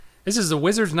This is the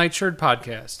Wizard's Nightshirt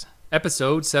Podcast,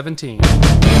 episode 17.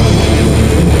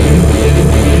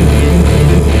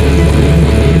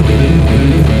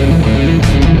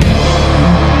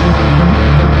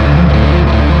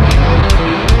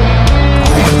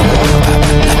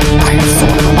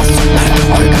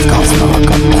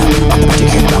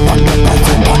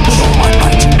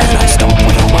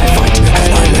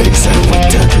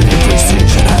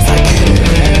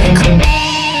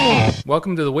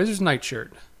 Welcome to the Wizard's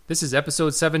Nightshirt. This is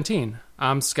episode 17.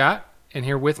 I'm Scott, and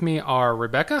here with me are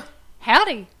Rebecca.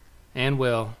 Howdy. And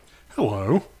Will.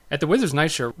 Hello. At the Wizard's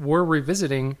Nightshirt, we're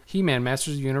revisiting He-Man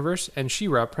Masters of the Universe and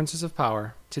She-Ra Princess of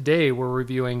Power. Today, we're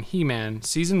reviewing He-Man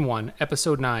Season 1,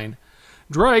 Episode 9,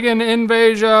 Dragon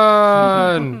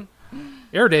Invasion!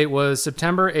 Air date was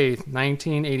September 8th,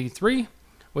 1983.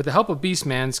 With the help of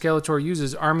Beastman, Skeletor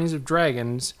uses armies of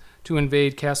dragons to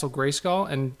invade Castle Grayskull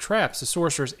and traps the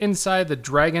sorcerers inside the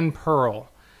Dragon Pearl.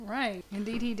 Right,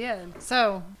 indeed he did.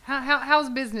 So,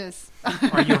 how's business?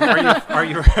 How are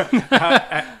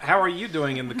you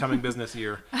doing in the coming business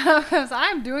year?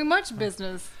 I'm doing much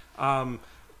business. Or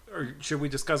should we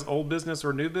discuss old business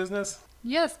or new business?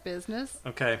 Yes, business.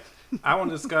 Okay. I want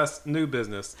to discuss new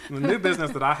business. The new business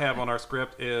that I have on our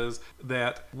script is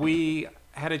that we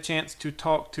had a chance to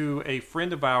talk to a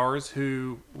friend of ours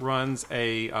who runs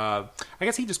I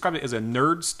guess he described it as a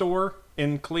nerd store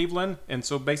in Cleveland. And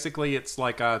so basically it's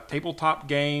like tabletop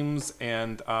games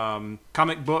and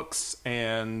comic books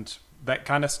and that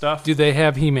kind of stuff. Do they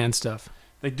have He-Man stuff?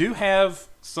 They do have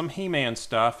some He-Man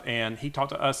stuff, and he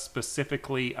talked to us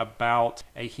specifically about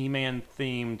a He-Man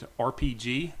themed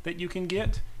RPG that you can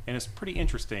get, and it's pretty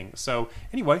interesting. So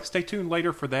anyway, stay tuned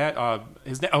later for that.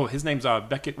 His name's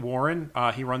Beckett Warren.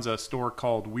 He runs a store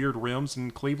called Weird Rims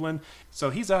in Cleveland. So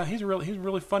he's a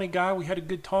really funny guy. We had a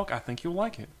good talk. I think you'll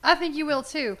like it. I think you will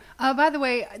too. By the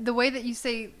way that you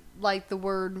say like the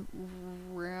word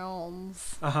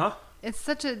realms. It's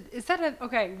such a... Is that a...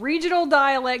 Okay, regional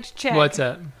dialect check. What's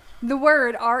that? The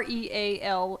word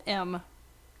R-E-A-L-M.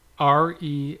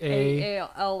 R-E-A-L-M.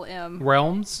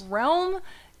 Realms? Realm?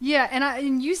 Yeah,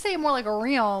 and you say it more like a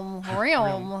realm.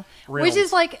 Realms. Which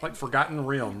is like Forgotten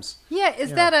Realms.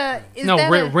 Yeah,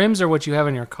 rims are what you have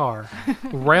in your car.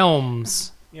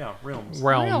 Realms. Yeah, realms.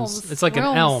 Realms. It's like an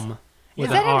elm with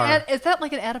is an R. Is that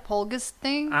like an Adipolgus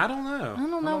thing? I don't know. I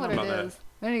don't know what it is.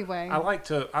 Anyway. I like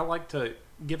to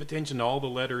give attention to all the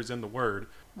letters in the word.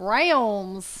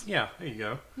 Realms. Yeah, there you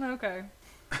go. Okay.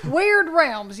 Weird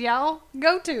realms, y'all.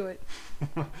 Go to it.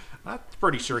 I'm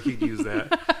pretty sure he'd use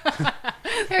that.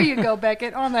 There you go,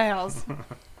 Beckett, on the house.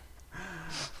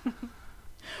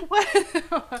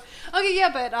 Okay, yeah,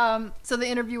 but so the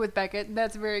interview with Beckett,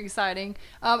 that's very exciting.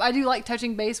 I do like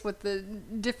touching base with the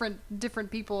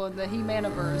different people in the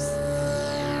He-Maniverse.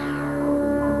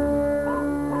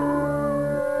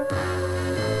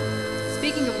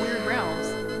 Speaking of weird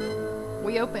realms,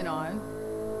 we open on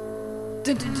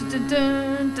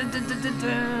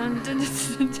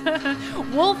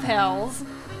Wolf Hells.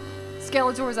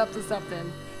 Skeletor's up to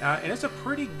something. And it's a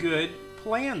pretty good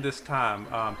plan this time.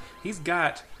 He's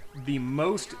got the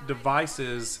most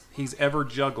devices he's ever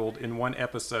juggled in one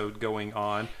episode going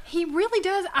on. He really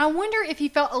does. I wonder if he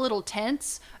felt a little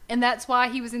tense, and that's why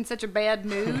he was in such a bad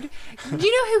mood. Do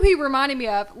you know who he reminded me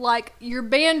of? Like your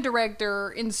band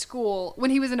director in school when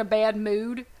he was in a bad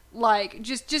mood. Like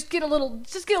just get a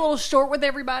little short with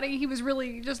everybody. He was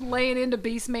really just laying into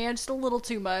Beastman just a little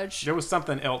too much. There was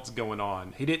something else going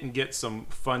on. He didn't get some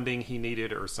funding he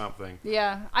needed or something.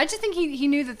 Yeah, I just think he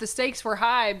knew that the stakes were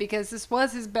high because this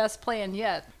was his best plan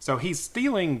yet. So he's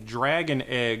stealing dragon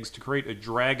eggs to create a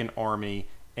dragon army,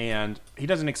 and he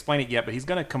doesn't explain it yet, but he's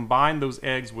going to combine those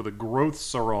eggs with a growth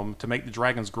serum to make the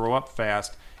dragons grow up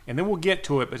fast. And then we'll get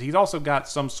to it, but he's also got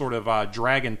some sort of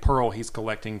dragon pearl he's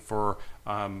collecting for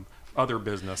other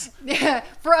business. Yeah,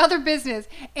 for other business.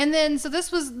 And then, so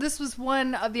this was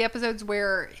one of the episodes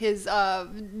where his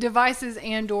devices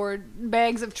and/or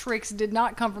bags of tricks did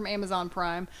not come from Amazon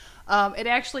Prime.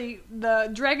 The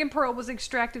dragon pearl was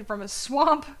extracted from a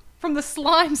swamp, from the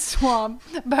slime swamp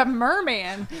by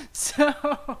Merman. So.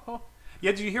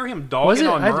 Yeah, did you hear him dogging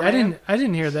on Merman? I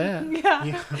didn't hear that.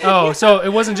 Yeah. Oh, so it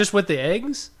wasn't just with the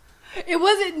eggs? It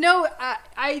wasn't. No,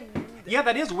 Yeah,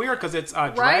 that is weird because it's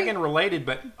dragon related,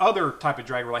 but other type of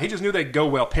dragon related. He just knew they'd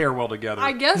pair well together.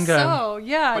 I guess so.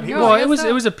 Yeah. But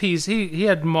it was a piece. He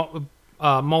had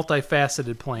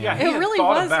multifaceted plan. Yeah, it really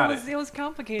was. It was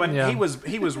complicated. But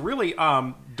he was really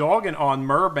dogging on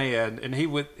Merman, and he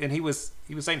was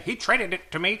saying he traded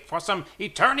it to me for some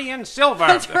Eternian silver.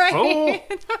 That's right. Fool.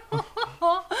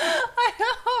 I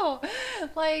know. know.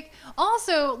 Like,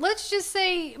 also, let's just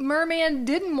say Merman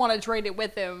didn't want to trade it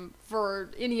with him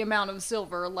for any amount of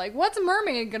silver. Like, what's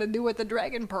Merman gonna do with the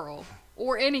dragon pearl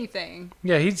or anything?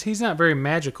 Yeah, he's not very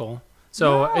magical,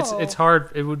 so No. it's hard.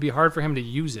 It would be hard for him to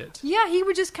use it. Yeah, he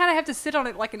would just kind of have to sit on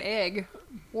it like an egg.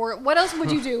 Or what else would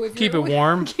you do if Keep you're, it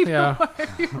warm. Keep Yeah. it warm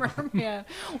if you're Merman.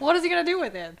 What is he gonna do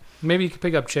with it? Maybe you could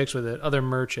pick up chicks with it, other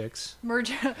mer chicks. Merge.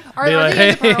 Be Are like, they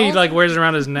into he pearls? like wears it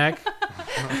around his neck.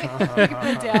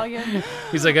 medallion?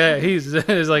 He's like, hey, he's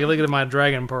like, look at my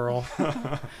dragon pearl.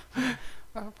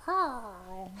 A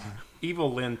pearl.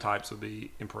 Evil Lynn types would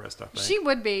be impressed, I think. She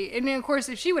would be, and then of course,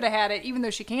 if she would have had it, even though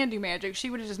she can do magic, she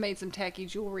would have just made some tacky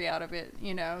jewelry out of it,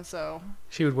 you know. So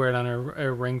She would wear it on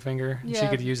her ring finger. And She Yeah.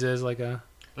 could use it as like a.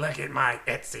 Look at my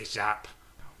Etsy shop.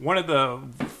 One of the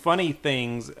funny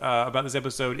things about this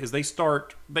episode is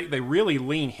they really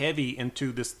lean heavy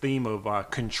into this theme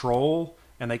of control,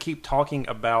 and they keep talking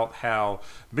about how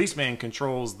Beastman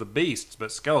controls the beasts, but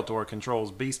Skeletor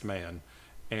controls Beastman.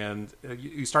 And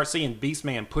you start seeing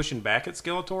Beastman pushing back at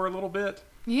Skeletor a little bit.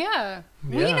 yeah.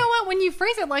 Well, Yeah. you know what? When you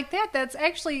phrase it like that,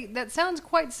 that sounds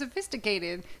quite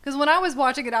sophisticated. Because when I was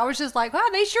watching it, I was just like, wow,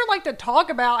 they sure like to talk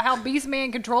about how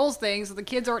Beastman controls things, so the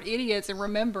kids aren't idiots and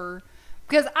remember.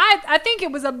 Because I think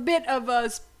it was a bit of a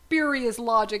spurious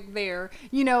logic there.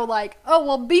 You know, like, oh,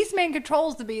 well, Beastman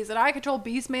controls the beast, and I control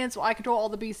Beastman, so I control all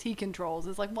the beasts he controls.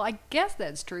 It's like, well, I guess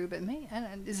that's true, but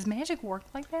man, does magic work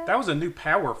like that? That was a new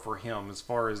power for him, as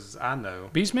far as I know.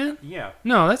 Beastman? Yeah.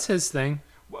 No, that's his thing.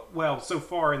 Well, so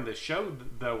far in the show,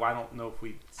 though, I don't know if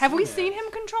we've Have we that. seen him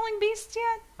controlling beasts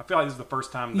yet? I feel like this is the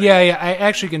first time. Yeah, I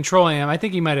actually controlling him. I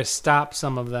think he might have stopped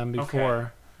some of them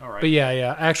before. All right. But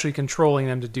yeah, actually controlling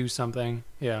them to do something.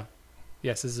 Yeah.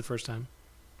 Yes, this is the first time.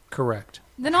 Correct.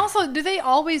 Then also, do they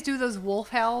always do those wolf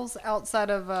howls outside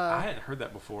of I hadn't heard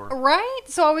that before. right?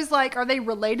 So I was like, are they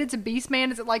related to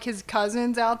Beastman? Is it like his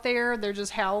cousins out there? They're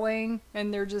just howling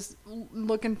and they're just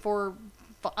looking for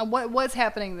what's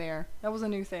happening there. That was a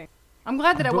new thing. I'm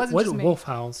glad that it wasn't what just me. wolf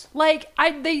howls? Like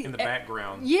they In the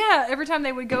background. yeah, every time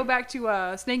they would go back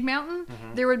to Snake Mountain,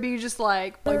 there would be just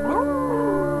like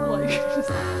just-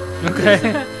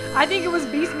 Okay. I think it was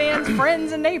Beastman's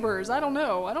friends and neighbors. I don't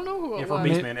know who Yeah, it for was.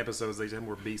 Beastman episodes, they have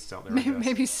more beasts out there. I guess.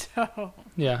 Maybe so.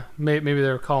 Yeah, maybe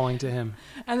they're calling to him.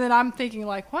 And then I'm thinking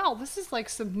like, wow, this is like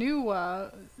some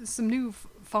new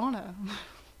fauna.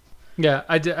 Yeah,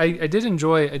 I did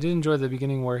enjoy the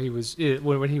beginning where he was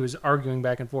when he was arguing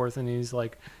back and forth, and he's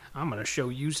like, "I'm gonna show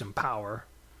you some power,"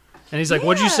 and he's like,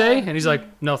 "What'd you say?" And he's like,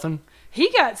 "Nothing."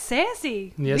 He got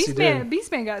sassy. Yes, he did.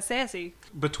 Beastman got sassy.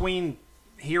 Between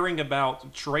hearing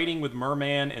about trading with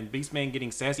Merman and Beastman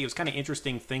getting sassy, it was kind of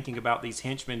interesting thinking about these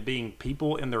henchmen being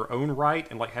people in their own right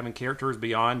and like having characters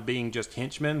beyond being just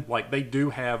henchmen. Like they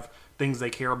do have things they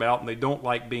care about and they don't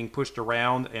like being pushed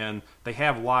around and they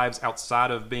have lives outside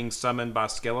of being summoned by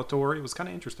Skeletor. It was kind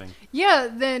of interesting. Yeah,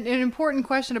 then an important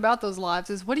question about those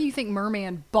lives is, what do you think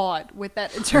Merman bought with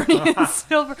that Eternity in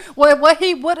Silver? What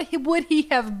would he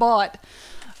have bought?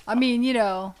 I mean, you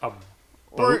know, A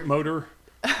boat motor.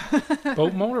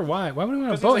 Boat motor? Why? Why would he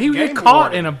want a 'Cause boat? he's He a would get game caught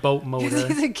warden. in a boat motor.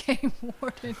 he's a game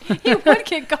warden. He would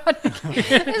get caught.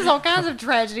 There's all kinds of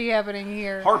tragedy happening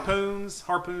here. Harpoons,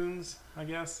 I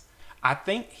guess. I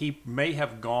think he may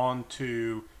have gone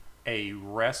to a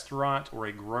restaurant or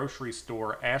a grocery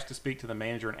store, asked to speak to the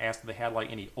manager, and asked if they had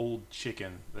like any old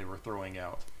chicken they were throwing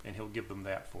out, and he'll give them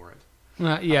that for it.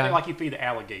 I Yeah. think like you feed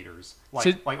alligators, like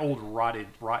So- like old rotten.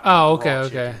 Oh, okay, raw okay.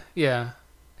 chicken. Yeah.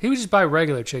 He would just buy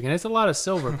regular chicken. It's a lot of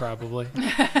silver, probably.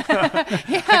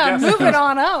 Yeah, moving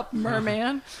on up,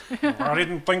 Merman. I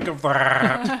didn't think of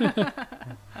that.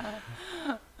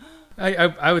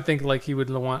 I would think like he would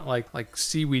want like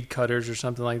seaweed cutters or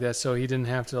something like that, so he didn't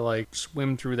have to like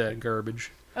swim through that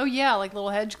garbage. Oh yeah, like little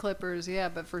hedge clippers. Yeah,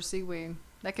 but for seaweed,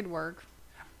 that could work.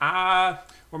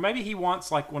 Or maybe he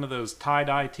wants like one of those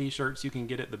tie-dye T-shirts you can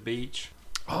get at the beach.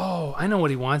 Oh, I know what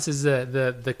he wants is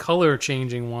the color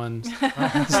changing ones,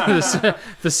 the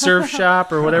surf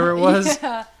shop or whatever it was.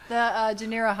 Yeah, the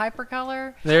Genera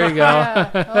Hypercolor. There you go.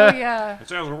 Yeah. Oh yeah. It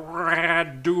says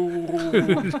Red Dude.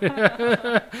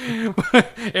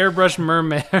 Airbrush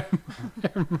merman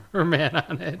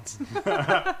on it.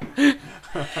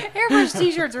 Airbrush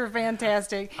T-shirts are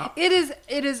fantastic. It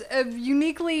is a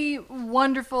uniquely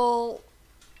wonderful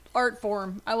art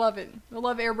form. I love it. I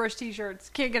love airbrush T-shirts.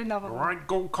 Can't get enough of them. Ride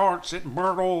go-karts at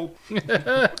Myrtle.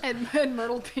 And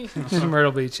Myrtle Beach.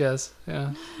 Myrtle Beach, yes,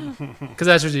 yeah, because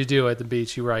that's what you do at the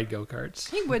beach. You ride go karts.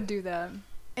 He would do that.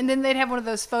 And then they'd have one of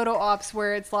those photo ops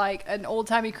where it's like an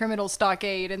old-timey criminal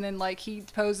stockade, and then like he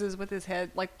poses with his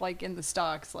head like in the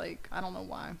stocks. Like, I don't know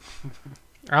why.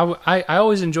 I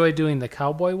always enjoyed doing the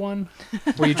cowboy one,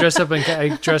 where you dress up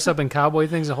in cowboy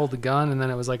things and hold the gun, and then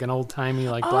it was like an old timey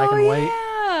like black and white.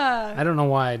 Yeah. I don't know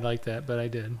why I'd like that, but I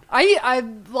did.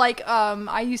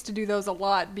 I used to do those a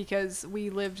lot because we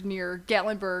lived near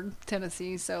Gatlinburg,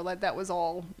 Tennessee, so like that was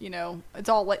all, it's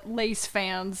all like lace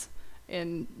fans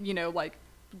and like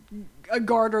a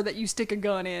garter that you stick a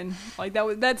gun in. Like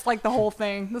that's like the whole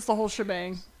thing. That's the whole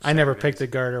shebang. I never picked a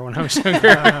garter when I was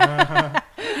younger.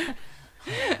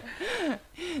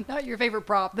 Not your favorite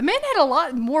prop. The men had a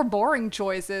lot more boring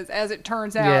choices, as it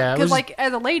turns out. Yeah, Because, like,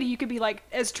 as a lady, you could be, like,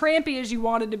 as trampy as you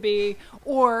wanted to be,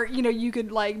 or, you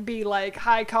could, like, be, like,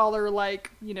 high collar,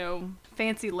 like,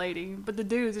 fancy lady. But the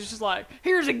dudes, it's just like,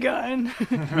 here's a gun.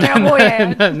 Cowboy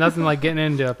hat. Nothing like getting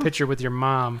into a picture with your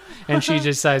mom, and she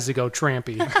decides to go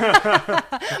trampy.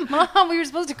 Mom, we were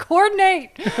supposed to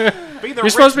coordinate. Be the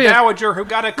rich dowager who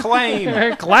got a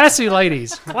claim. Classy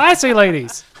ladies. Classy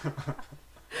ladies.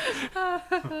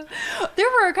 There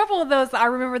were a couple of those that I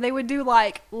remember. They would do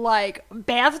like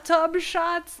bathtub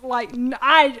shots. Like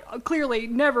I clearly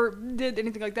never did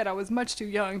anything like that. I was much too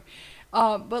young.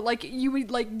 But like you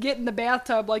would like get in the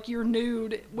bathtub like you're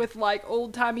nude with like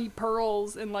old timey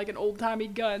pearls and like an old timey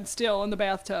gun still in the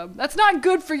bathtub. That's not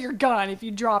good for your gun if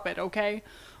you drop it. Okay,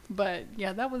 but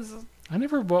yeah, that was. I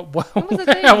never. was the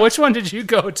thing? Which one did you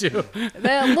go to? Look,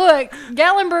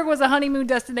 Gatlinburg was a honeymoon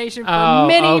destination for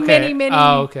many.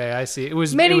 Oh, okay. I see. It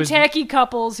was tacky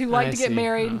couples who like to get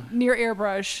married near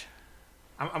Airbrush.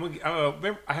 I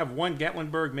have one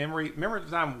Gatlinburg memory. Remember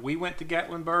the time we went to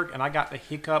Gatlinburg and I got the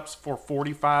hiccups for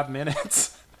 45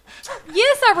 minutes?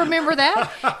 Yes, I remember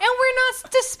that. And we're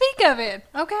not to speak of it,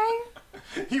 okay?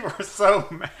 You were so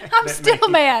mad. I'm still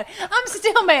mad.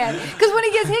 Because when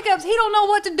he gets hiccups, he don't know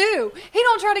what to do. He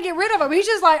don't try to get rid of them. He's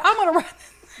just like, I'm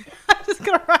just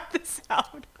going to write this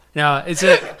out. No, it's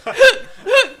a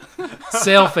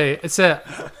selfie. It's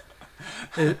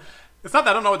not that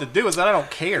I don't know what to do. It's that I don't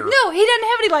care. No, he doesn't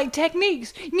have any like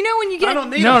techniques. You know when you get. I don't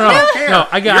need. No. I don't care. No.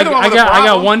 I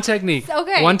got one technique.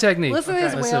 Okay. One technique. Listen to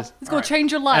this, Will. It's going to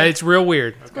change your life. It's real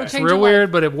weird. It's real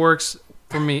weird, but it works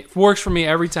for me. It works for me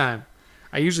every time.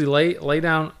 I usually lay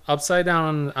down upside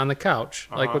down on the couch,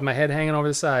 like with my head hanging over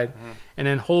the side, and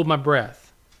then hold my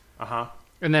breath.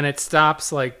 And then it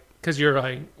stops, like, because you're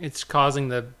like, it's causing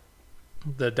the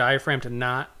diaphragm to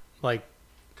not like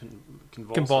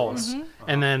convulse.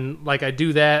 And then like I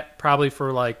do that probably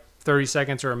for like 30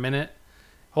 seconds or a minute,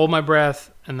 hold my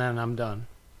breath, and then I'm done.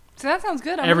 So that sounds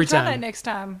good. I'm going to try that next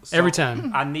time. So every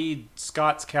time. I need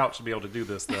Scott's couch to be able to do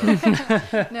this, though.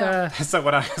 No.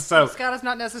 Scott is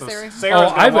not necessary. So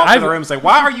Sarah's going to walk in the room and say,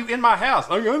 "Why are you in my house?"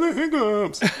 I got the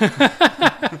hiccups.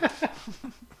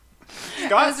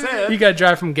 Scott said... You got to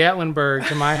drive from Gatlinburg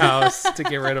to my house to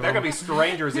get rid of them. There are going to be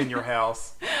strangers in your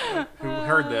house who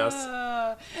heard this.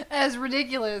 That's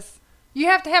ridiculous. You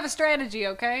have to have a strategy,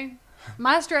 okay?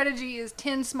 My strategy is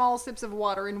 10 small sips of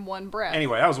water in one breath.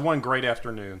 Anyway, that was one great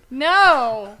afternoon.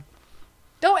 No!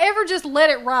 Don't ever just let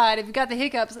it ride if you got the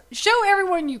hiccups. Show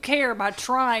everyone you care by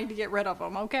trying to get rid of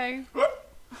them, okay? Boy,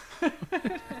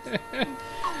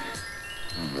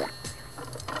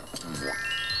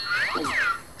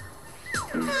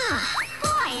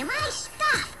 am I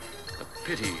stuffed. A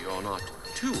pity you're not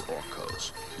 2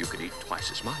 Orcos. You could eat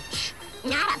twice as much.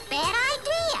 Not a bad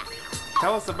idea.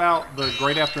 Tell us about the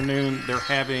great afternoon they're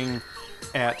having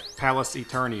at Palace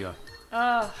Eternia.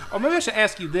 Or maybe I should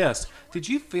ask you this. Did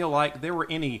you feel like there were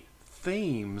any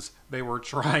themes they were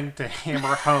trying to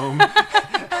hammer home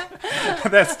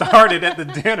that started at the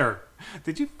dinner?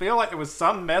 Did you feel like there was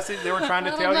some message they were trying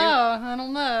to tell you? I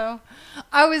don't know.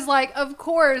 I was like, of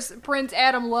course, Prince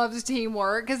Adam loves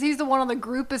teamwork because he's the one on the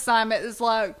group assignment that's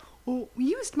like, well, we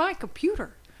used my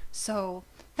computer, so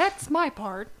that's my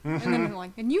part. And then they're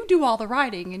like, and you do all the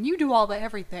writing and you do all the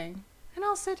everything. And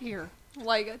I'll sit here.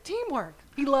 Like, teamwork.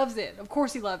 He loves it. Of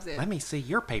course he loves it. Let me see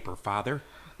your paper, Father.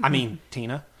 I mean,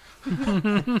 Tina.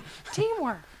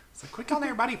 Teamwork. So quit calling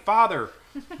everybody Father.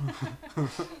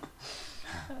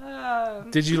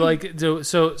 Did you like it?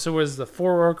 So was the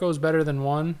 4 Orcos better than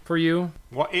 1 for you?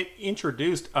 Well, it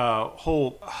introduced a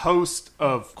whole host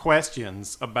of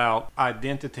questions about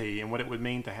identity and what it would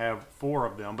mean to have 4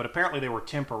 of them. But apparently they were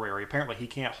temporary. Apparently he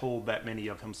can't hold that many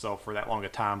of himself for that long a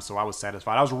time. So I was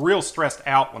satisfied. I was real stressed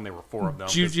out when there were 4 of them.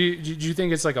 Do you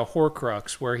think it's like a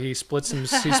Horcrux where he splits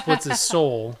his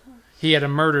soul? He had to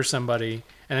murder somebody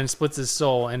and then splits his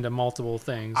soul into multiple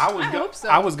things. I hope so.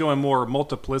 I was going more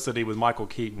multiplicity with Michael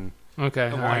Keaton.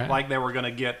 Okay, like they were going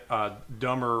to get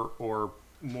dumber or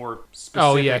more specific.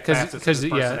 Oh yeah, because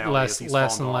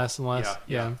less and less.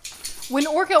 Yeah. When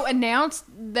Orko announced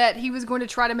that he was going to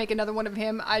try to make another one of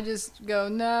him, I just go,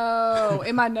 no.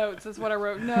 In my notes, that's what I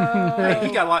wrote. No. Hey,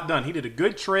 he got a lot done. He did a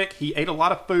good trick. He ate a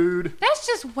lot of food. That's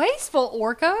just wasteful,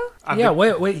 Orko. Yeah,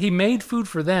 wait. He made food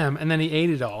for them, and then he ate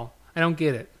it all. I don't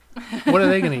get it. What are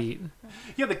they going to eat?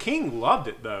 Yeah, the king loved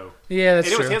it, though. Yeah, that's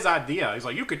And it true. was his idea. He's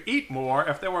like, you could eat more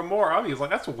if there were more of you. He's like,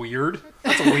 that's weird.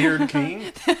 That's a weird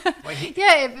king. Like,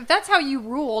 Yeah, if that's how you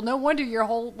rule, no wonder your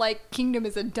whole kingdom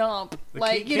is a dump. the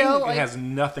Like, king has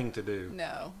nothing to do.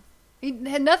 no. He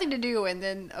had nothing to do, and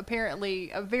then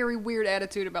apparently a very weird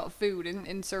attitude about food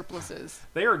and surpluses.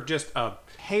 They are just a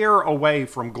hair away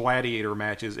from gladiator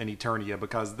matches in Eternia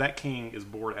because that king is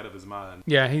bored out of his mind.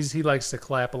 Yeah, he likes to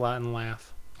clap a lot and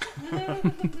laugh. Those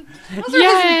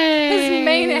are his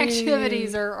main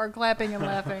activities are clapping and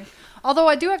laughing. Although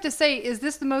I do have to say, is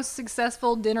this the most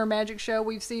successful dinner magic show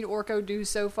we've seen Orko do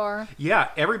so far? Yeah,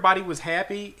 everybody was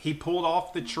happy. He pulled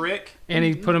off the trick. And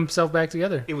he put himself back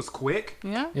together. It was quick.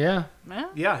 Yeah. Yeah. Yeah.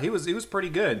 Yeah, he was pretty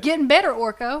good. Getting better,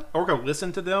 Orko. Orko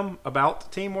listened to them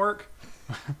about teamwork.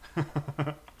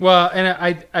 Well, and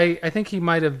I think he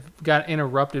might have got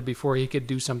interrupted before he could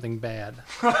do something bad.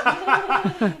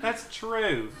 That's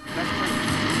true. That's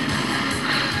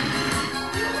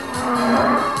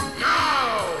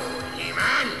Now,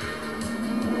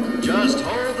 He-Man! Just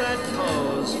hold that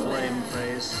pose, Flame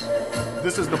Face. true.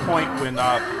 This is the point when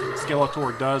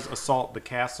Skeletor does assault the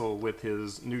castle with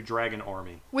his new dragon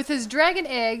army. With his dragon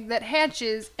egg that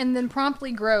hatches and then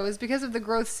promptly grows because of the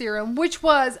growth serum, which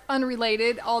was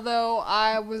unrelated, although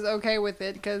I was okay with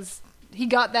it because he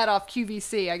got that off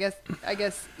QVC. I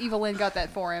guess Evelyn got that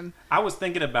for him. I was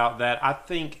thinking about that. I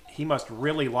think he must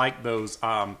really like those.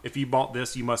 If you bought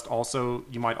this, you might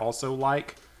also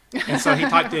like. And so he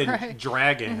typed in Right.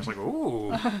 dragon. It's like,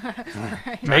 ooh,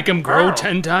 Make him grow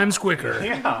 10 times quicker.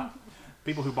 yeah.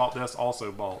 People who bought this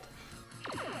also bought.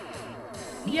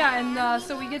 Yeah, and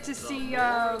so we get to see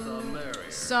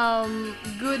some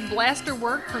good blaster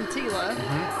work from Tila.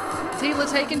 Tila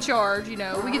taking charge, We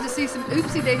get to see some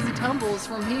oopsie daisy tumbles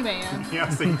from He-Man.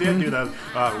 Yes, he did do that.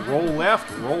 Roll left,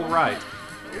 roll right.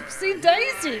 Oopsie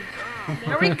daisy!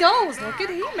 There he goes. Look at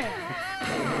He-Man.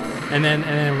 And then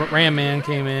Ram Man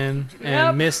came in and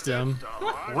Yep. missed him.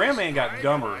 Ram Man got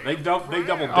dumber. They doubled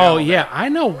down. Oh, on yeah. that. I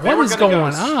know They what were is gonna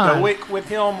going go on. Stoic with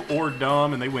him or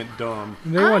dumb, and they went dumb.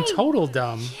 They went I- total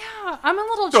dumb. Yeah, I'm a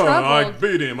little I troubled.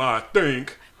 beat him, I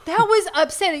think. That was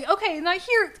upsetting. Okay, now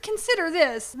here, consider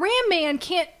this. Ram Man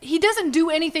he doesn't do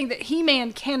anything that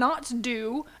He-Man cannot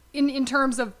do in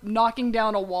terms of knocking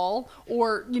down a wall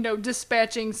or,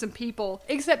 dispatching some people,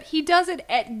 except he does it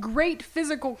at great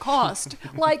physical cost.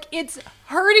 Like, it's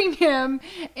hurting him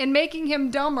and making him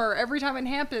dumber every time it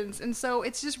happens. And so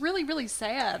it's just really, really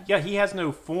sad. Yeah, he has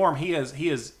no form. He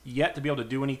is yet to be able to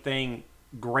do anything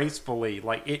gracefully.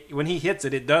 Like when he hits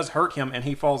it, it does hurt him, and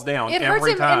he falls down It hurts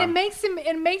every him time. and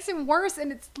it makes him worse,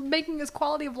 and it's making his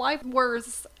quality of life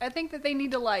worse. I think that they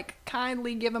need to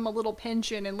kindly give him a little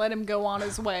pension and let him go on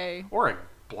his way. Or a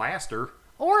blaster.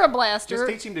 Or a blaster. Just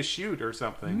teach him to shoot or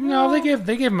something. No, they gave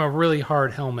him a really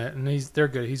hard helmet, and they're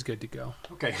good. He's good to go.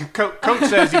 Okay, Coach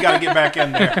says you got to get back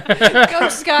in there.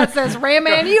 Coach Scott says, Ram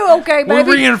Man, you okay, We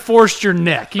baby? reinforced your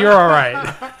neck. You're all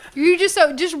right. You just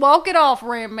walk it off,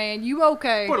 Ram Man. You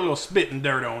okay? Put a little spit and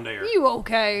dirt on there. You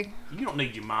okay? You don't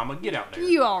need your mama. Get out there.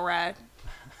 You all right?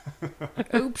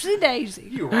 Oopsie daisy.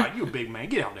 You all right. You a big man.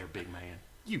 Get out there, big man.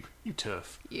 You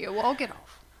tough. Yeah, walk it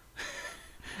off.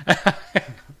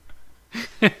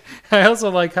 I also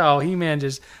like how He-Man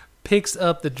just picks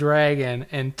up the dragon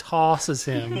and tosses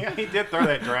him. Yeah, he did throw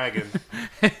that dragon.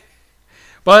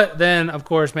 But then, of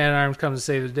course, Man-at-Arms comes to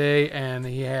save the day, and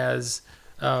he has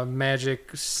a magic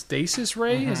stasis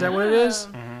ray. Is that what it is?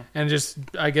 And just,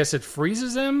 I guess it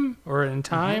freezes him, or in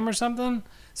time or something.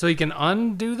 So he can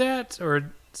undo that,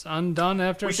 or it's undone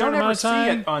after We a don't certain ever amount of see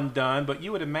time. it undone, but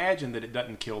you would imagine that it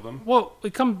doesn't kill them. Well,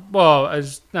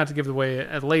 as not to give it away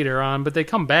later on, but they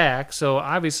come back, so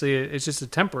obviously it's just a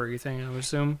temporary thing, I would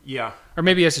assume. Yeah. Or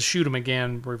maybe he has to shoot him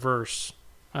again, reverse.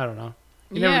 I don't know.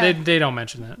 Yeah. They don't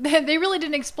mention that. They really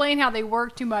didn't explain how they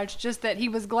work too much, just that he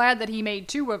was glad that he made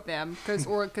two of them,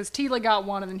 because Tila got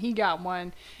one and then he got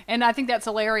one. And I think that's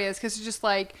hilarious, because it's just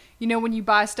like, when you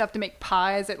buy stuff to make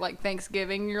pies at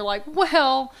Thanksgiving, you're like,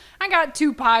 well, I got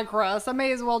 2 pie crusts. I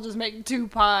may as well just make 2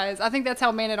 pies. I think that's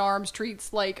how Man-at-Arms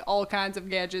treats all kinds of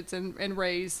gadgets and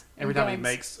rays. And Every time he guns.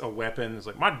 makes a weapon, it's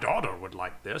like, my daughter would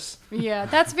like this. Yeah,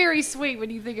 that's very sweet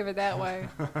when you think of it that way.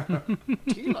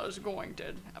 Tila's going to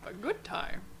have a good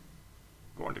time.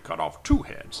 Going to cut off 2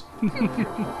 heads.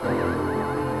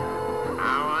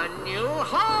 Our new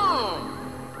home,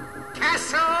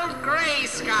 Castle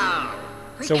Grayskull.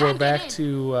 So we're back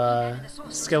to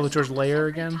Skeletor's lair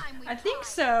again. I think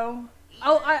so.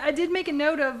 Oh, I did make a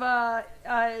note of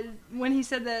when he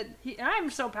said that I'm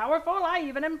so powerful, I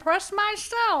even impress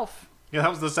myself. Yeah, that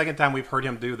was the second time we've heard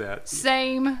him do that.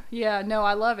 Same. Yeah, no,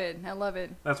 I love it. I love it.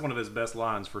 That's one of his best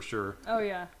lines for sure. Oh,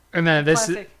 yeah. And then this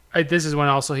Classic. is when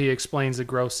also he explains the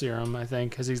growth serum, I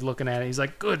think, because he's looking at it. He's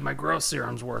like, good, my growth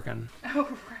serum's working.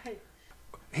 Oh, right.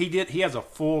 He has a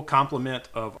full complement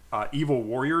of evil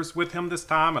warriors with him this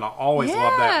time, and I always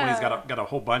love that when he's got a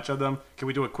whole bunch of them. Can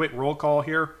we do a quick roll call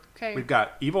here? Okay. We've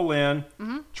got Evil Lyn,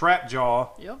 Trapjaw,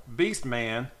 Yep. Beast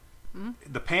Man,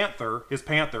 the Panther, his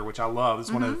Panther, which I love. This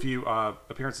is one of the few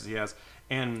appearances he has.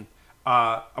 And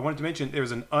I wanted to mention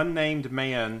there's an unnamed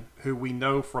man who we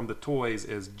know from the toys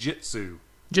as Jitsu.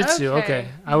 Jitsu, okay.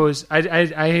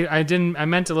 I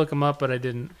meant to look him up, but I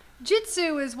didn't.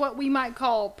 Jitsu is what we might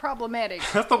call problematic.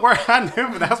 That's the word I knew,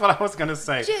 but that's what I was going to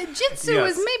say. Jitsu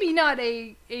Yes. is maybe not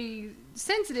a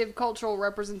sensitive cultural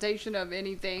representation of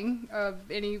anything, of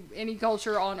any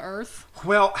culture on Earth.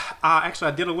 Well,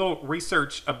 actually, I did a little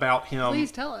research about him.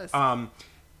 Please tell us.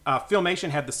 Filmation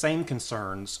had the same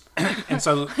concerns, and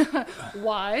so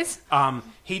Wise.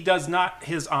 he does not.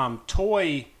 His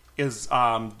toy is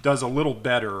does a little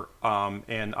better,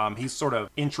 and he's sort of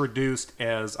introduced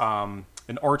as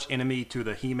an arch enemy to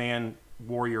the He-Man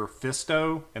warrior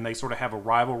Fisto, and they sort of have a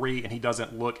rivalry, and he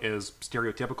doesn't look as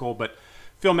stereotypical, but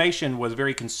Filmation was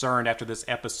very concerned after this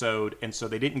episode, and so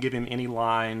they didn't give him any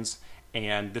lines,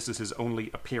 and this is his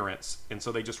only appearance, and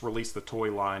so they just released the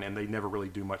toy line, and they never really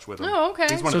do much with him. Oh, okay.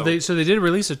 He's one So of the- they did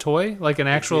release a toy, like an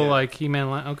actual did. like He-Man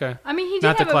line. Okay, I mean, he did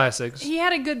not the have classics. He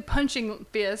had a good punching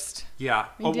fist. Yeah.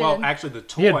 He Oh, well, did. actually, the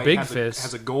toy He had big has, fists.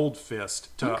 has a gold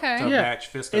fist to Okay. match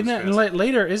Fisto's And then fist.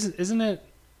 later, isn't it?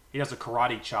 He has a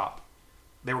karate chop.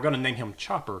 They were going to name him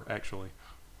Chopper, actually.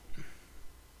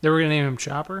 They were gonna name him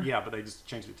Chopper. Yeah, but they just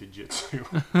changed it to Jitsu.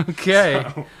 Okay,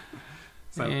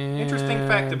 So interesting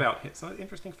fact about him. Some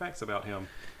interesting facts about him.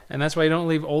 and that's why you don't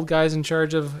leave old guys in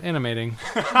charge of animating.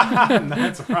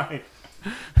 That's right.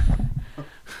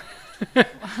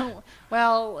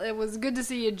 Well, it was good to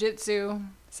see you, Jitsu.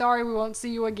 Sorry we won't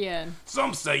see you again.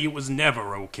 Some say it was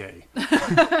never okay.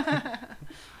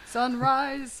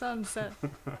 Sunrise, sunset.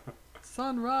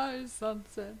 Sunrise,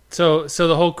 sunset. So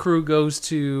the whole crew goes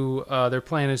to their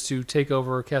plan is to take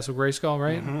over Castle Grayskull,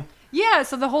 right? Mm-hmm. Yeah,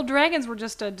 so the whole dragons were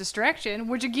just a distraction,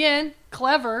 which again,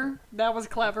 clever. That was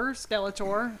clever,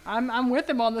 Skeletor. I'm with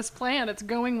him on this plan. It's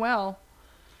going well.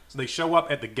 So they show up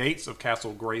at the gates of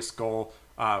Castle Grayskull.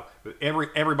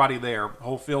 Everybody there,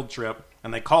 whole field trip,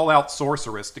 and they call out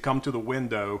Sorceress to come to the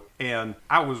window. And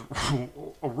I was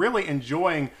really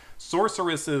enjoying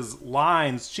Sorceress's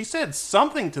lines. She said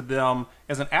something to them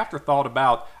as an afterthought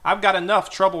about, I've got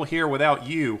enough trouble here without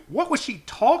you. What was she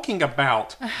talking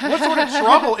about? What sort of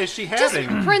trouble is she Just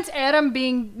having? Prince Adam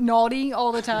being naughty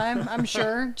all the time, I'm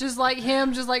sure. Just like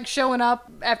him, just like showing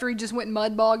up after he just went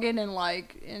mud bogging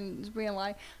and being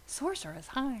like, Sorceress,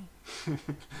 hi.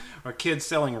 Or kids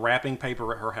selling wrapping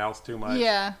paper at her house too much.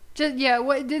 Yeah.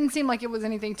 Well, it didn't seem like it was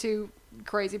anything too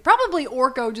crazy. Probably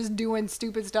Orko just doing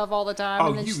stupid stuff all the time, Oh,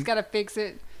 and then she's got to fix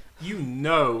it. You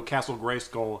know Castle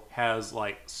Grayskull has,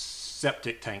 like,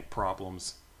 septic tank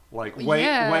problems. Like, way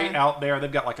out there.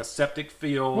 They've got, like, a septic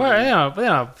field. Well,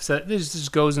 yeah, so this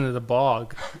just goes into the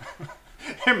bog.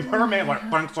 And Merman, like,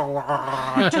 thanks a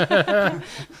lot.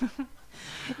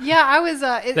 Yeah, I was.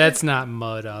 That's not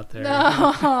mud out there.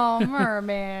 Oh,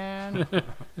 merman.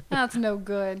 That's no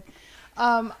good.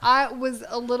 I thought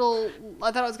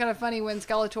it was kind of funny when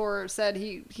Skeletor said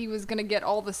he was going to get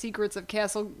all the secrets of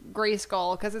Castle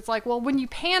Grayskull, because it's like, well, when you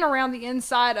pan around the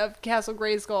inside of Castle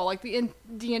Grayskull, like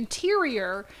the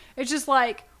interior, it's just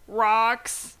like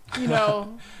rocks,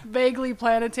 vaguely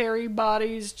planetary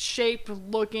bodies, shaped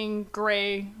looking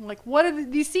gray. Like, what are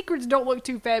these secrets don't look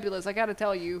too fabulous, I gotta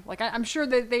tell you. Like, I'm sure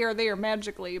that they are there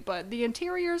magically, but the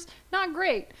interior's not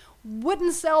great.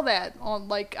 Wouldn't sell that on,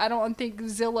 like, I don't think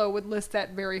Zillow would list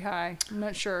that very high. I'm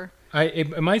not sure.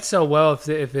 It might sell well if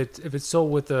it's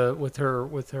sold with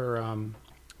her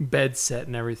bed set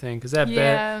and everything, because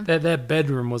that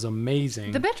bedroom was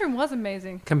amazing. The bedroom was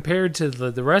amazing. Compared to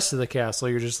the rest of the castle,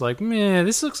 you're just like, man,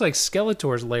 this looks like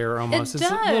Skeletor's lair almost. It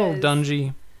It's a little does.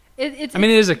 dungy. It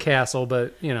is a castle,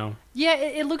 but Yeah,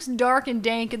 it looks dark and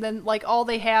dank, and then like all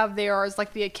they have there is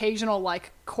like the occasional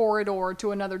like corridor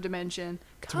to another dimension.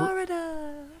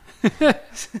 Corridor.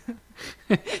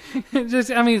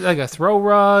 like a throw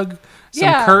rug, some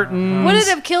Yeah. curtains. Would it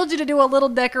have killed you to do a little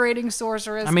decorating,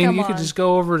 Sorceress? I mean, Come you on. could just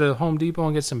go over to Home Depot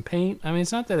and get some paint. I mean,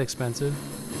 it's not that expensive.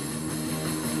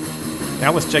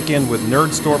 Now let's check in with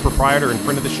Nerd Store proprietor and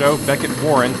friend of the show, Beckett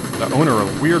Warren, the owner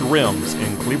of Weird Rims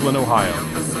in Cleveland, Ohio.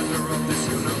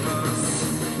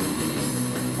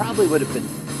 Probably would have been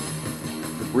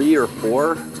 3 or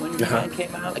 4 when He-Man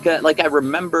came out. Like I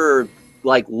remember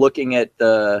like looking at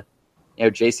the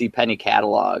JCPenney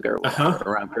catalog or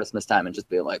around Christmas time and just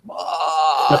being like,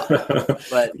 "Whoa!"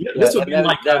 But this would be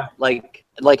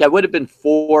like I would have been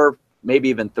 4, maybe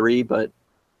even 3, but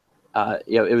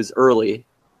it was early.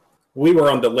 We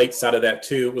were on the late side of that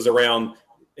too. It was around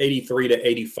 83 to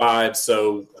 85,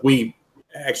 so we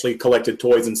actually collected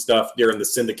toys and stuff during the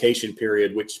syndication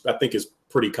period, which I think is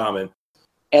pretty common.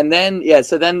 And then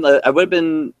I would have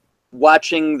been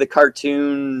watching the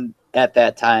cartoon at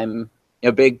that time.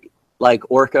 Big like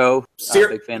Orko.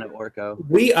 Big fan of Orko.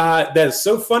 That is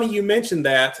so funny you mentioned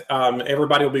that.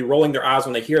 Everybody will be rolling their eyes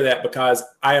when they hear that because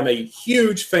I am a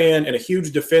huge fan and a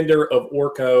huge defender of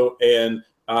Orko, and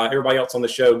everybody else on the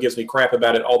show gives me crap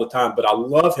about it all the time. But I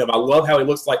love him. I love how he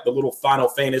looks like the little Final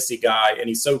Fantasy guy, and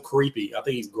he's so creepy. I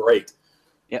think he's great.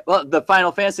 Yeah, well, the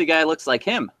Final Fantasy guy looks like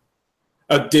him.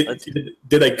 Did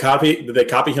they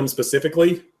copy him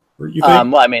specifically? You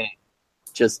think? Well, I mean,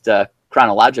 just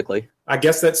chronologically. I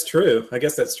guess that's true.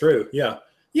 Yeah.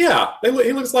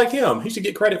 He looks like him. He should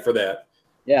get credit for that.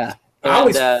 Yeah. I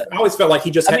always felt like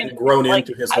he just hadn't grown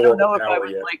into his horrible power yet. I don't know if I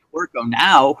would like Orko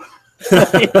now.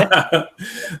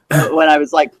 When I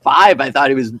was like 5, I thought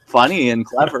he was funny and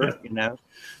clever,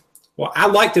 Well, I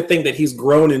like to think that he's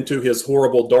grown into his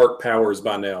horrible dark powers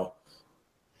by now.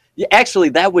 Yeah, actually,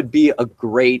 that would be a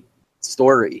great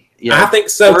story. I think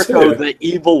so Orko, too. The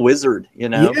evil wizard,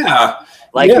 Yeah.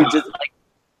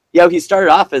 He started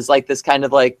off as like this kind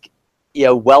of like,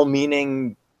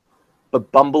 well-meaning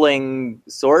but bumbling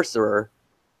sorcerer,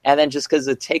 and then just because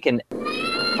it's taken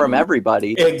from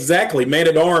everybody. Exactly.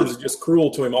 Man-at-Arms is just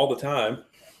cruel to him all the time.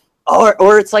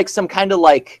 Or it's like some kind of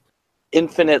like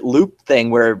infinite loop thing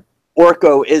where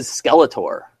Orko is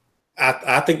Skeletor.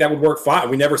 I think that would work fine.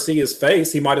 We never see his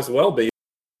face. He might as well be.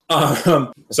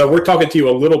 So we're talking to you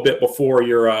a little bit before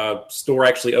your store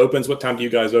actually opens. What time do you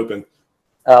guys open?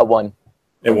 1.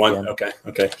 At 1.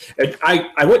 Okay. And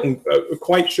I wasn't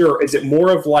quite sure. Is it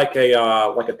more of like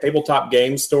a tabletop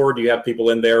game store? Do you have people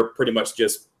in there pretty much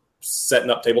just setting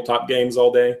up tabletop games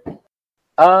all day?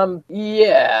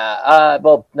 Yeah.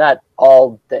 Well, not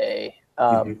all day.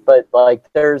 But like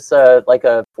there's like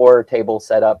a 4-table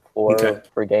setup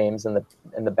for games in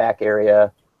the back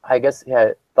area. I guess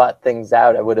I thought things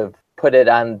out. I would have put it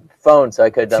on phone so I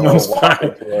could walk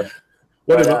into it.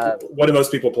 What do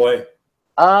most people play?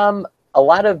 A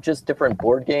lot of just different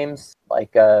board games,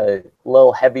 like a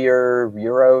little heavier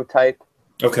Euro type.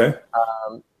 Okay.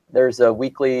 There's a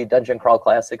weekly Dungeon Crawl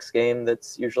Classics game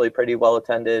that's usually pretty well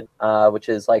attended, which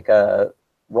is like a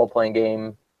role-playing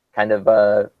game, kind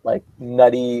of like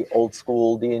nutty old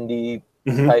school D&D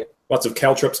type. Lots of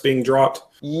caltrops being dropped.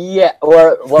 Yeah,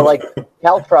 like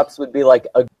caltrops would be like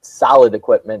a solid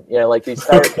equipment. Like you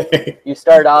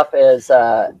start off as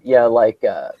a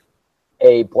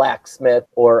blacksmith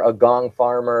or a gong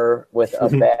farmer with a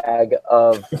bag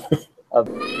of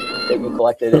that you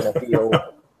collected in a field,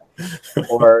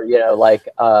 or like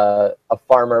a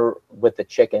farmer with a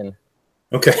chicken.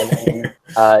 Okay. And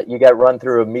then, you get run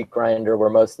through a meat grinder where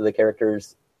most of the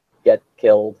characters get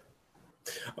killed.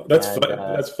 That's fun.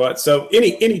 That's fun. So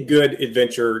any good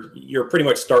adventure, you're pretty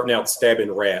much starting out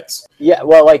stabbing rats. Yeah.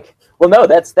 No,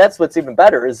 that's what's even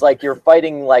better is like you're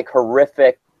fighting like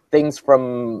horrific things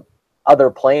from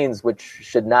other planes which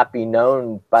should not be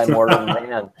known by mortal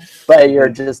man, but you're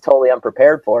just totally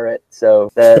unprepared for it.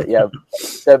 So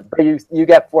you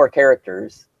get 4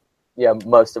 characters,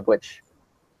 most of which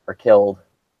are killed,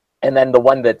 and then the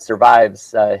one that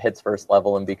survives hits first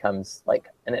level and becomes like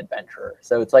an adventurer.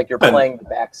 So it's like you're playing the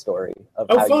backstory of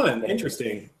how fun.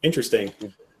 Interesting.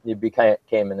 You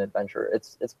became an adventurer.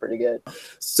 It's pretty good.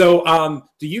 So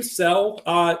do you sell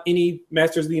any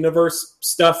Masters of the Universe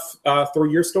stuff through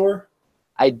your store?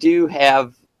 I do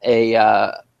have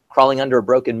a Crawling Under a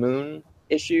Broken Moon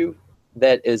issue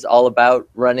that is all about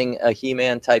running a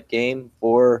He-Man type game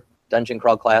for Dungeon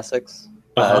Crawl Classics,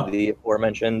 the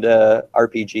aforementioned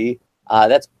RPG.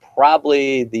 That's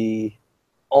probably the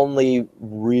only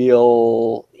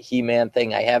real He-Man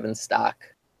thing I have in stock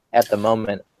at the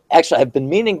moment. Actually,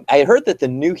 I heard that the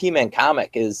new He-Man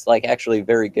comic is like actually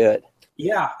very good.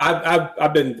 Yeah,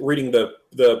 I've been reading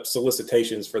the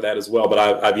solicitations for that as well, but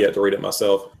I've yet to read it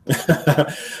myself.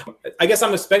 I guess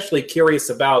I'm especially curious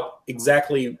about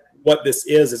exactly what this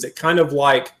is. Is it kind of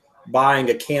like buying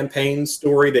a campaign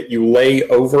story that you lay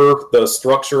over the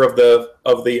structure of the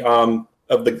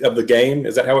game?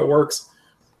 Is that how it works?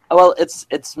 Well,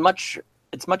 it's much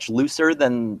it's much looser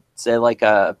than say like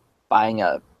buying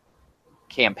a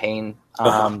campaign.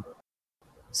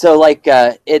 So like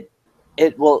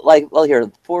it will like, well,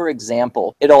 here, for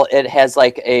example, it has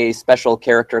like a special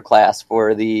character class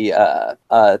for the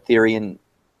Therian.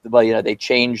 Well, you know, they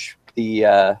change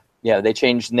the they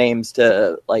change names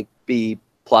to like be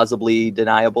plausibly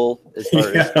deniable as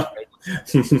far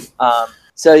as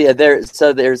so yeah,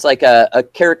 there's like a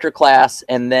character class,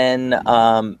 and then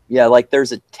like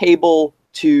there's a table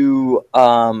to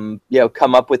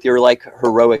come up with your like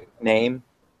heroic name.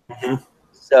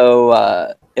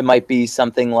 So it might be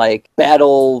something like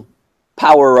Battle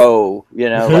Power O,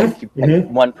 like you pick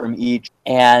one from each,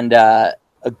 and a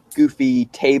goofy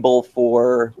table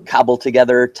for cobble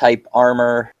together type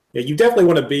armor. Yeah, you definitely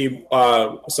want to be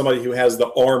somebody who has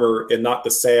the armor and not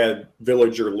the sad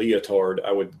villager leotard,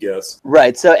 I would guess.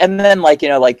 Right. So, and then like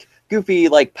goofy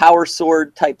like power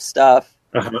sword type stuff,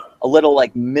 a little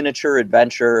like miniature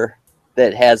adventure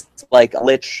that has like a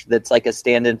lich that's like a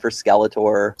stand-in for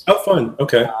Skeletor. Oh, fun.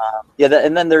 Okay.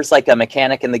 And then there's like a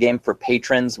mechanic in the game for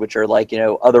patrons, which are like,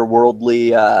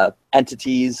 otherworldly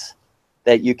entities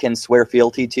that you can swear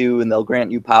fealty to, and they'll grant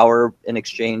you power in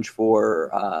exchange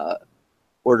for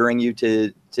ordering you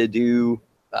to do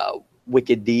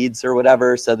wicked deeds or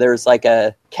whatever. So there's like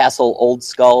a Castle Old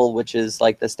Skull, which is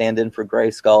like the stand-in for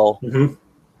Gray Skull. Then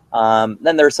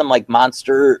there's some like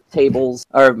monster tables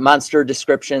or monster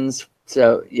descriptions.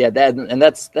 So yeah,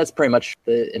 that's pretty much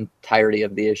the entirety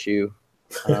of the issue.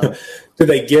 Do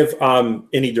they give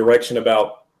any direction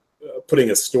about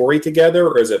putting a story together,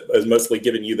 or is it mostly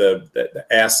giving you the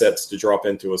assets to drop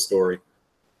into a story?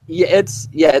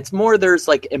 It's more there's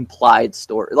like implied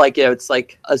story. Like, it's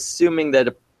like assuming that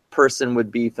a person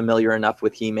would be familiar enough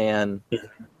with He-Man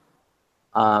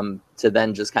to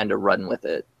then just kind of run with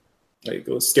it. There you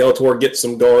go. Skeletor gets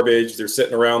some garbage. They're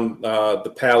sitting around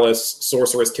the palace.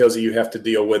 Sorceress kills you. You have to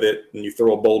deal with it, and you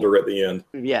throw a boulder at the end.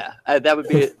 Yeah, that would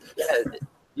be.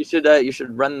 You should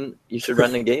run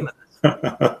the game.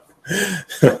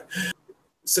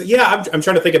 So yeah, I'm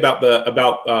trying to think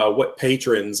about what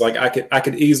patrons like. I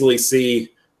could easily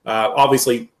see.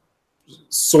 Obviously,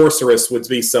 Sorceress would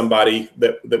be somebody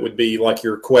that would be like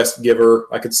your quest giver.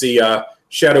 I could see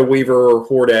Shadow Weaver or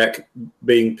Hordak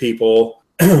being people.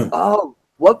 Oh,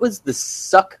 what was the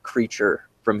suck creature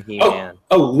from He-Man?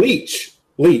 Oh, Leech.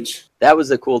 That was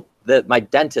that my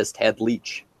dentist had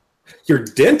Leech. Your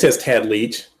dentist had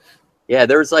Leech? Yeah,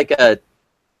 there was like a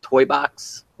toy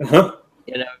box,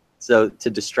 so to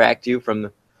distract you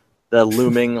from the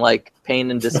looming like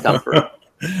pain and discomfort.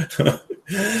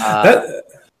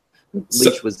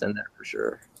 Leech was in there for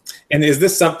sure. And is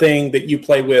this something that you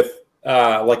play with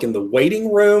like in the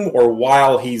waiting room or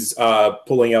while he's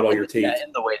pulling out all your teeth? Yeah,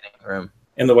 in the waiting room.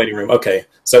 In the waiting room. Okay.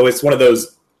 So it's one of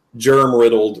those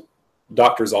germ-riddled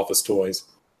doctor's office toys.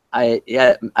 I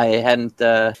hadn't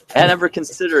ever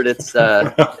considered its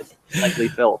likely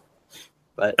filth.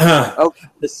 But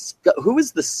who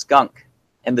was the skunk?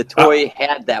 And the toy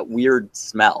had that weird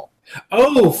smell.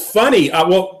 Oh, funny.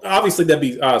 Well, obviously that'd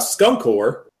be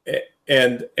Skunkor.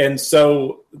 And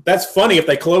so that's funny. If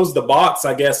they close the box,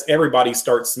 I guess everybody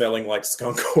starts smelling like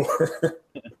Skunkor.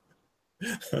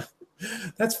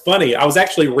 That's funny. I was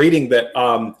actually reading that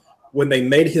when they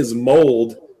made his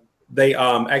mold, they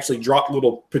actually dropped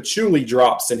little patchouli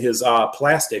drops in his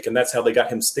plastic, and that's how they got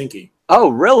him stinky. Oh,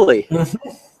 really?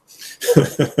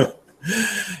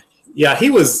 Yeah, he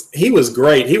was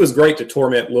great. He was great to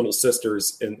torment little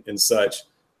sisters and such.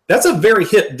 That's a very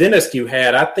hip dentist you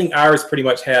had. I think ours pretty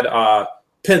much had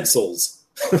pencils.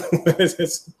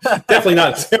 It's definitely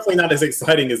not as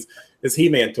exciting as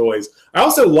He-Man toys. I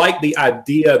also like the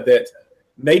idea that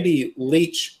maybe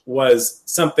Leech was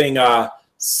something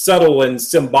subtle and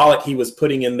symbolic he was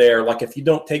putting in there. Like, if you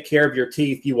don't take care of your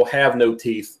teeth, you will have no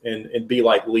teeth and be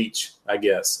like Leech, I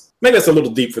guess. Maybe that's a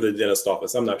little deep for the dentist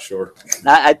office. I'm not sure.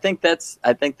 I think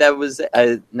that was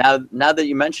now that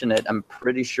you mention it, I'm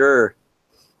pretty sure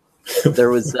there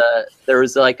was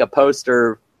like a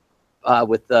poster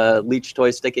with a Leech toy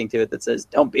sticking to it that says,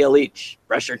 "Don't be a leech,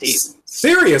 brush your teeth."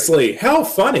 Seriously, how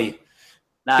funny!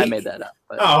 I made that up.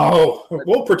 But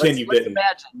we'll pretend you didn't.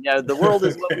 Imagine, the world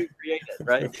is what we created,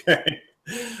 right? Okay.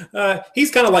 He's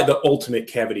kind of like the ultimate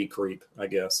cavity creep, I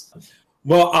guess.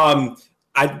 Well,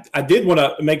 I did want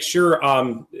to make sure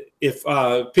if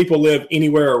people live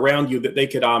anywhere around you that they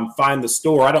could find the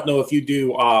store. I don't know if you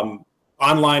do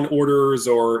online orders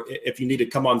or if you need to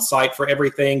come on site for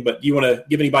everything, but do you want to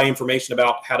give anybody information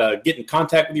about how to get in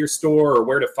contact with your store or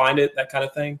where to find it, that kind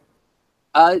of thing?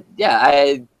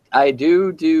 Yeah, I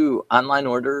do online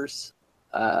orders.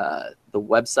 The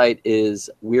website is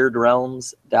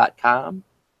weirdrealms.com.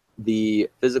 The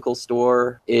physical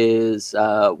store is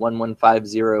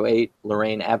 11508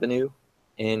 Lorraine Avenue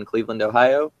in Cleveland,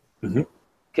 Ohio. Mhm. You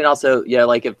can also, you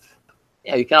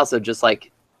can also just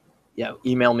like,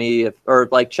 email me or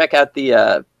like check out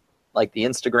the like the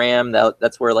Instagram.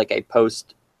 That's where like I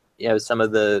post, some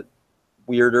of the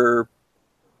weirder,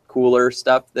 cooler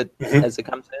stuff that as it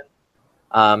comes in.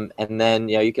 And then,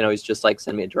 you can always just like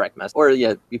send me a direct message, or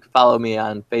you can follow me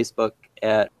on Facebook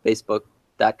at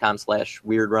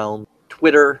facebook.com/weirdrealm,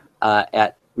 Twitter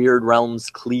at Weird Realms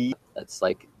Cleve. That's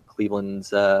like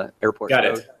Cleveland's airport. Got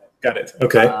code. it.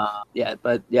 Okay. I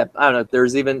don't know.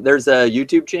 There's a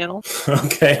YouTube channel,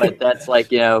 Okay. but that's like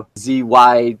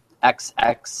ZYXXF.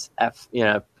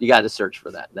 You got to search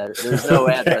for that. There's no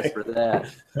address for that.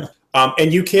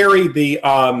 And you carry the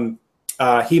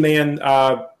He-Man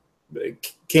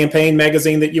campaign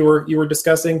magazine that you were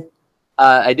discussing?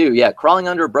 I do. Yeah, Crawling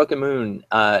Under a Broken Moon,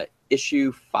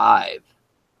 issue 5.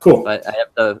 Cool. But I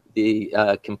have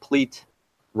the complete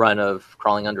run of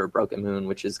Crawling Under a Broken Moon,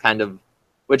 which actually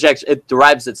it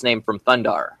derives its name from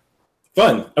Thundar.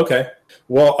 Fun. Okay.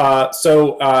 Well,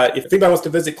 so if anybody wants to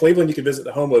visit Cleveland, you can visit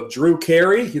the home of Drew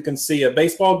Carey. You can see a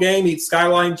baseball game, eat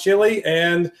Skyline Chili,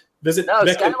 and visit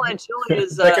Skyline Chili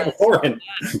is Beckett Warren.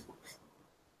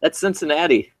 That's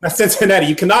Cincinnati. That's Cincinnati.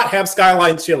 You cannot have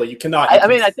Skyline Chili. You cannot. I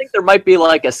mean, I think there might be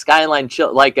like a Skyline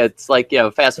Chili, like it's like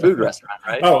fast food restaurant,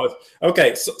 right? Oh,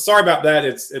 okay. So, sorry about that.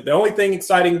 It's the only thing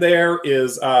exciting there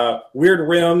is Weird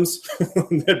Rims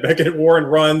that Beckett Warren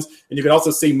runs, and you can also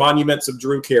see monuments of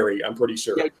Drew Carey. I'm pretty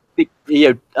sure.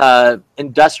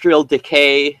 Industrial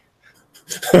decay,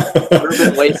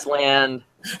 urban wasteland.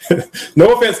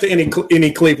 No offense to any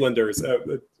Clevelanders.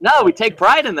 No, we take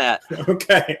pride in that.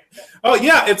 Okay. Oh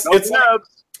yeah, it's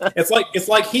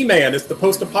like He-Man. It's the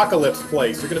post-apocalypse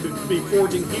place. You're going to be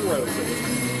forging heroes.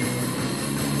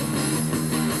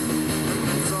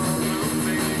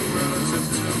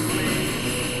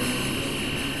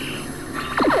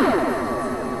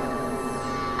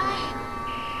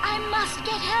 I must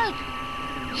get help.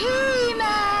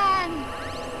 He-Man!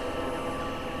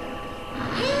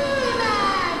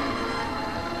 He-Man!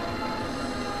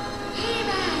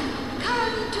 He-Man,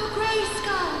 come to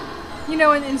Grayskull.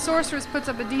 And Sorceress puts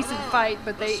up a decent fight,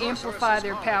 but they amplify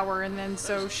their power, and then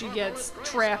so she gets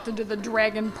trapped into the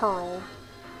Dragon Pearl.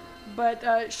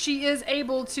 But she is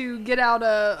able to get out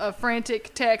a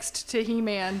frantic text to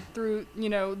He-Man through,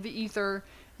 the ether,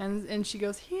 and she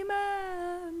goes,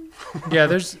 He-Man! Yeah,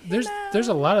 there's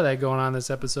a lot of that going on this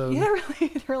episode. Yeah,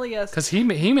 it really is. Because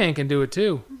He-Man can do it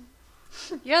too.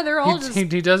 Yeah, they're all He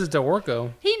does it to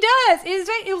Orko. He does.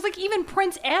 It was like even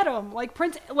Prince Adam,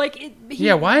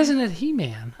 Yeah, why isn't it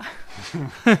He-Man? I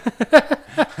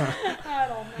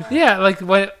don't know. Yeah, like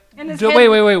what?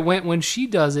 Wait. When she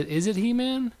does it, is it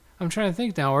He-Man? I'm trying to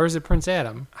think now, or is it Prince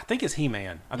Adam? I think it's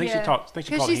He-Man. I think Yeah. she called it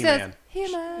She He-Man. says,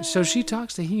 He-Man. So she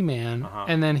talks to He-Man,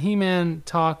 and then He-Man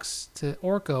talks to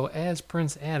Orko as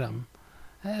Prince Adam.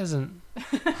 That isn't.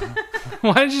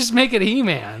 Why did you just make it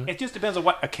He-Man? It just depends on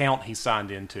what account he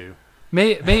signed into.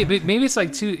 Maybe it's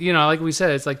like two. Like we said,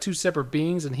 it's like two separate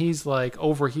beings, and he's like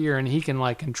over here, and he can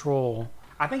like control.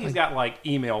 I think he's got like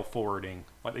email forwarding.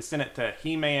 Like they sent it to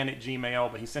He-Man at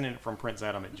Gmail, but he's sending it from Prince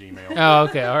Adam at Gmail. Oh,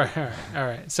 okay, all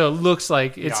right. So it looks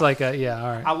like it's Yeah. like all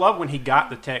right. I love when he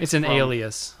got the text. It's an from-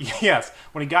 alias. Yes,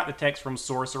 when he got the text from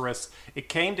Sorceress, it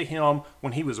came to him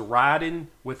when he was riding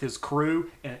with his crew,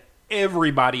 and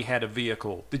everybody had a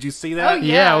vehicle. Did you see that? Oh,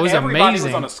 yeah. It was Everybody amazing.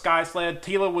 was on a sky sled.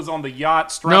 Tila was on the yacht.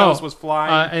 Stratos was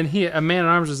flying. and a Man at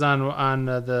Arms was on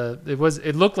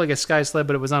it looked like a sky sled,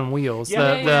 but it was on wheels.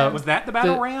 Yeah. Was that the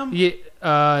battle ram?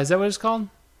 Yeah, is that what it's called?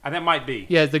 That might be.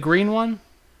 Yeah, the green one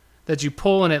that you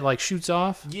pull and it like shoots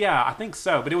off. Yeah, I think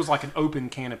so. But it was like an open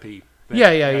canopy thing.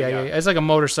 Yeah. It's like a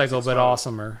motorcycle, but fun.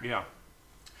 awesomer. Yeah.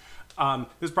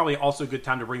 This is probably also a good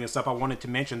time to bring this up. I wanted to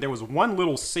mention there was one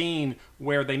little scene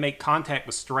where they make contact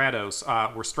with Stratos,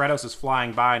 where Stratos is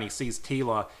flying by and he sees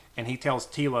Tila, and he tells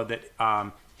Tila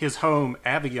that his home,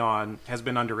 Avion, has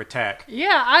been under attack.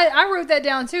 Yeah, I wrote that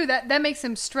down too. That makes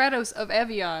him Stratos of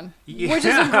Evian, Yeah. which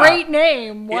is a great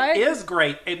name. What? It is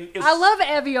great. I love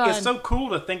Evian. It's so cool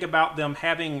to think about them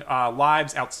having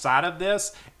lives outside of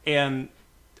this. And,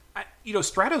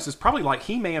 Stratos is probably like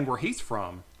He-Man where he's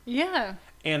from. Yeah.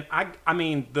 And I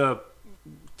mean, the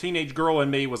teenage girl in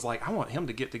me was like, I want him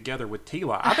to get together with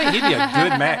Tila. I think he'd be a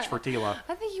good match for Tila.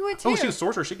 I think you would too. Oh, she's a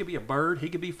sorcerer. She could be a bird. He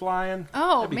could be flying.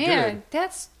 Oh, That'd be man. good.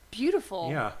 That's beautiful.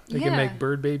 Yeah. They can make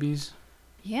bird babies.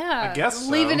 Yeah, I guess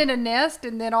leave so. it in a nest,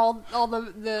 and then all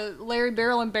the Larry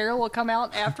Barrel and Barrel will come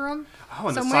out after him. Oh,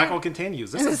 and somewhere. the cycle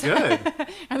continues. This is good. And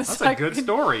the That's a cycle good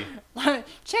story.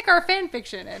 Check our fan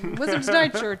fiction at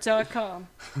wizardsnightshirts.com.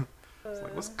 It's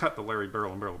like, let's cut the Larry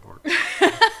Barrel and Barrel apart.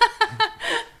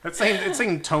 It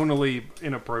seemed tonally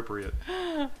inappropriate.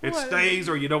 It stays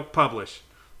or you don't publish.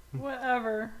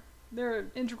 Whatever. They're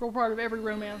an integral part of every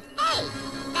romance. Hey,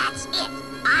 that's it.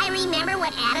 I remember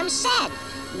what Adam said.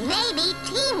 Maybe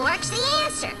teamwork's the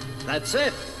answer. That's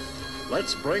it.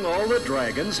 Let's bring all the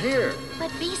dragons here. But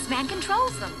Beastman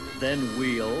controls them. Then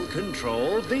we'll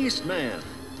control Beastman.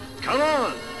 Come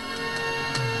on!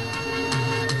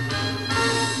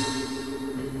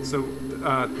 So,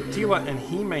 Tila and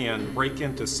He-Man break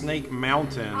into Snake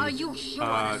Mountain Are you sure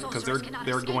the because sorcerers cannot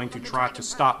they're escape going to from the try to dragon's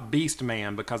stop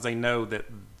Beastman because they know that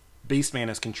Beastman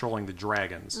is controlling the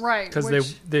dragons. Right. Because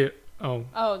which- they Oh,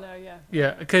 no, yeah.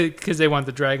 yeah, because they want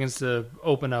the dragons to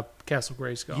open up Castle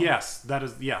Grayskull. Yes, that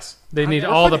is yes. They need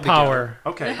Let's all put the it together. power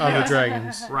Okay, of yes. the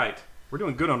dragons. Right. We're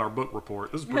doing good on our book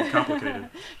report. This is pretty complicated.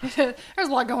 There's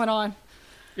a lot going on.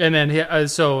 And then,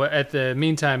 so at the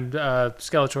meantime,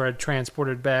 Skeletor had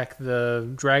transported back the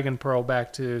Dragon Pearl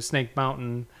back to Snake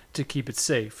Mountain to keep it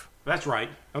safe. That's right.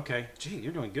 Okay. Gee,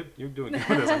 you're doing good. You're doing good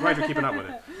with this. I'm glad you're keeping up with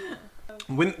it.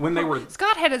 When they were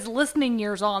Scott had his listening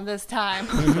ears on this time.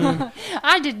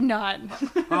 I did not.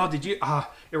 oh, did you?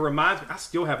 It reminds me. I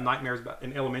still have nightmares about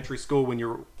in elementary school when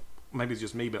you're maybe it's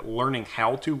just me, but learning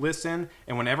how to listen.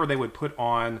 And whenever they would put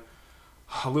on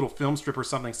a little film strip or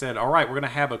something, said, "All right, we're going to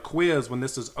have a quiz when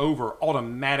this is over."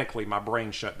 Automatically, my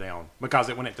brain shut down because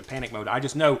it went into panic mode. I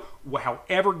just know,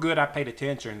 however good I paid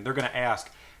attention, they're going to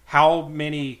ask, "How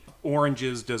many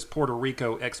oranges does Puerto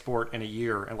Rico export in a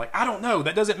year?" And like, I don't know.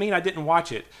 That doesn't mean I didn't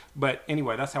watch it. But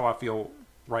anyway, that's how I feel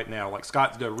right now. Like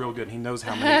Scott's doing real good. He knows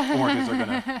how many oranges they're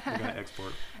gonna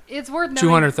export. It's worth noting,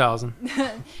 200,000.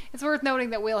 It's worth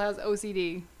noting that Will has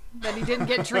OCD, that he didn't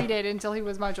get treated until he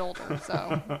was much older.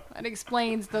 So that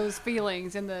explains those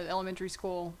feelings in the elementary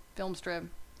school film strip.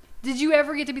 Did you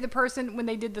ever get to be the person when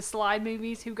they did the slide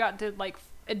movies who got to like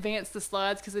advance the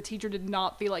slides because the teacher did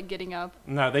not feel like getting up?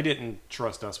 No, they didn't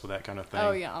trust us with that kind of thing.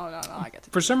 Oh yeah, no, I get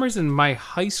to. For some reason, my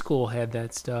high school had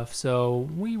that stuff, so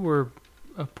we were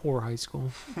a poor high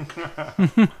school.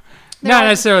 Not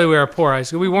necessarily we were a poor high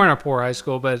school. We weren't a poor high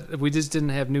school, but we just didn't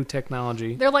have new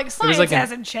technology. They're like, science like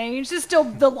hasn't changed. It's still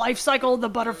the life cycle of the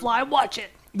butterfly. Watch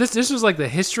it. This was like the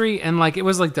history, and like it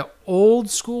was like the old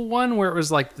school one where it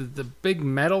was like the big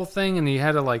metal thing, and you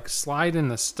had to like slide in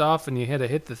the stuff, and you had to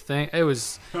hit the thing. It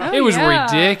was yeah.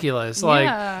 ridiculous. Yeah.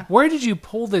 Like, where did you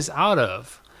pull this out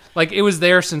of? Like, it was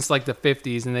there since like the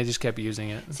 50s, and they just kept using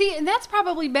it. See, and that's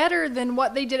probably better than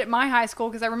what they did at my high school,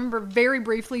 because I remember very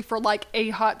briefly for like a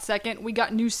hot second, we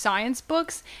got new science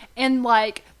books, and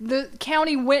like the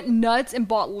county went nuts and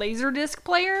bought Laserdisc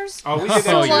players. Oh, we did that.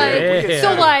 So too. like, We did so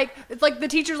that. like, it's like the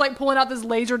teacher's like pulling out this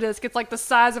Laserdisc. It's like the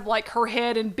size of like her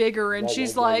head and bigger, and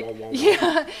she's like,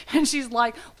 yeah, and she's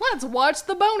like, let's watch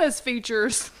the bonus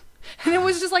features. And it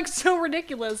was just like so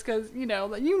ridiculous because you know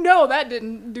that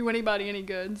didn't do anybody any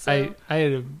good. So. I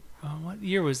had a what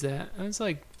year was that? It was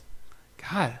like,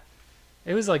 God,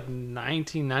 it was like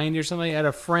 1990 or something. I had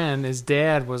a friend, his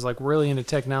dad was like really into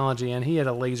technology, and he had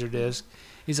a laser disc.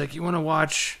 He's like, you want to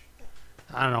watch,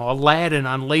 I don't know, Aladdin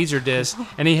on Laserdisc,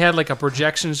 and he had like a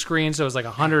projection screen, so it was like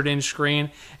a 100-inch screen.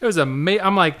 It was amazing.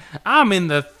 I'm like, I'm in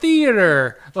the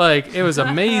theater. Like, it was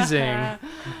amazing.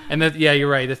 And that, yeah, you're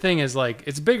right. The thing is, like,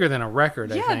 it's bigger than a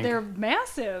record. I Yeah, think. they're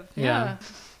massive. Yeah.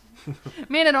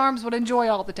 Man at Arms would enjoy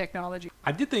all the technology.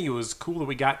 I did think it was cool that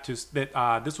we got to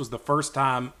that. This was the first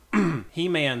time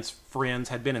He-Man's friends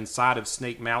had been inside of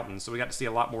Snake Mountain, so we got to see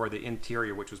a lot more of the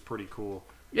interior, which was pretty cool.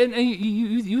 And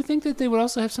you think that they would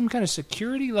also have some kind of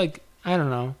security, like, I don't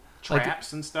know,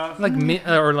 Traps and stuff. like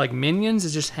or like minions that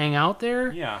just hang out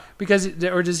there? Yeah. Because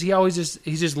or does he always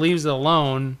just leaves it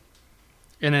alone,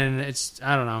 and then it's,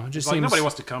 I don't know, it just It's like seems nobody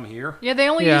wants to come here. Yeah, they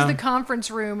only Yeah. use the conference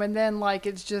room, and then like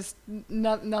it's just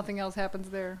nothing else happens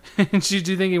there. And do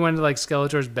you think he went to like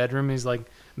Skeletor's bedroom? He's like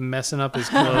messing up his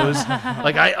clothes.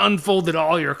 Like, I unfolded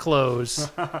all your clothes.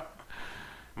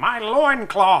 My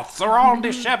loincloths are all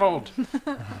disheveled.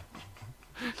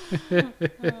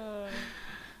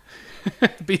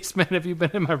 Beastman, have you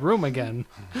been in my room again?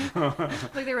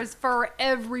 Like there is fur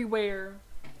everywhere.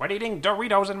 Quit eating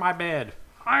Doritos in my bed.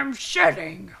 I'm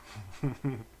shedding.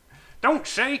 Don't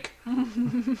shake.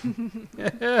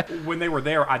 When they were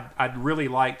there, I really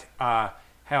liked how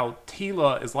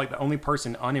Tila is like the only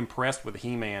person unimpressed with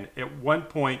He-Man. At one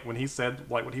point, when he said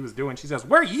like what he was doing, she says,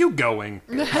 "Where are you going?"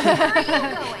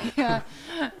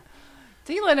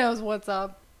 Tila knows what's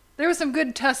up. There was some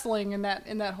good tussling in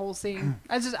that whole scene.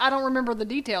 I don't remember the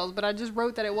details, but I just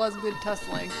wrote that it was good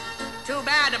tussling. Too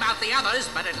bad about the others,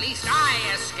 but at least I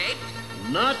escaped.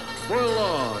 Not for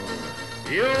long.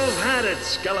 You've had it,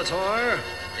 Skeletor.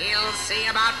 We'll see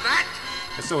about that.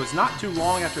 So it's not too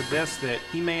long after this that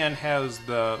He-Man has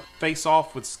the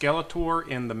face-off with Skeletor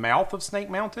in the mouth of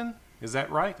Snake Mountain. Is that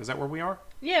right? Is that where we are?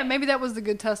 Yeah, maybe that was the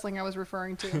good tussling I was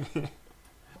referring to.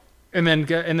 And then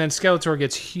Skeletor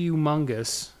gets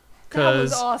humongous. That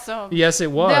was awesome. Yes, it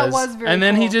was. That was very And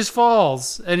then he cool. just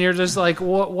falls, and you're just like,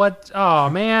 what? Oh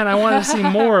man, I want to see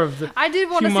more of the I did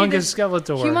want to see humongous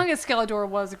Skeletor. Humongous Skeletor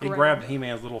was He great. grabbed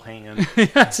He-Man's little hand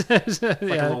Yes, like a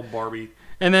yeah. little Barbie.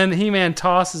 And then He-Man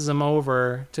tosses him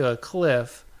over to a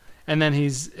cliff, and then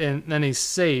he's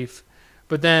safe.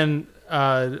 But then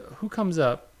who comes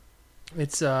up?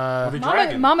 It's The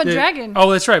dragon. Mama Dragon.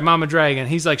 Oh, that's right, Mama Dragon.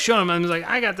 He's like showing him, and he's like,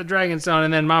 I got the Dragon Stone,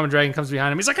 and then Mama Dragon comes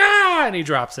behind him. He's like, ah, and he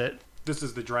drops it. This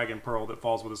is the Dragon Pearl that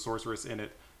falls with a sorceress in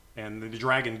it. And the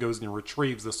dragon goes and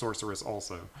retrieves the sorceress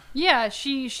also. Yeah,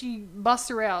 she busts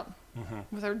her out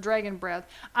with her dragon breath.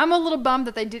 I'm a little bummed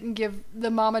that they didn't give the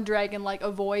Mama Dragon like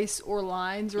a voice or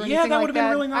lines or anything Yeah, that like would've been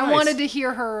really I nice. wanted to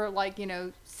hear her like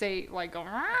say like go.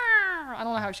 "Rawr." I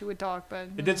don't know how she would talk, but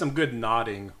It did some good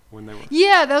nodding when they were...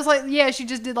 yeah, that was like she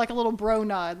just did like a little bro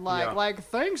nod Yeah. like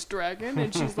thanks dragon,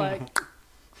 and she's like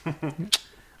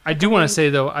I do want to say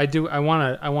though, I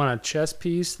want a chess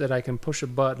piece that I can push a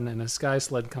button and a sky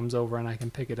sled comes over and I can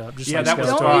pick it up. Just Yeah, like that was Skeletor.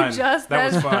 don't fun. you just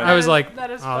That was fun. I was like,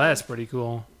 that is oh, fun. that's pretty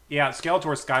cool. Yeah,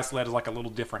 Skeletor's Sky Sled is like a little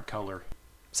different color.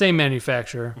 Same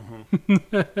manufacturer.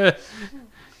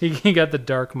 he got the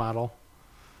dark model.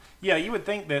 Yeah, you would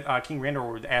think that King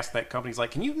Randor would ask that company, he's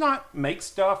like, can you not make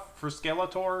stuff for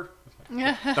Skeletor?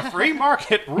 The free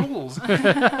market rules.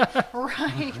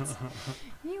 right.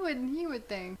 You would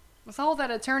think with all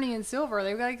that attorney in silver,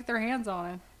 they've got to get their hands on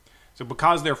it. So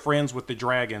because they're friends with the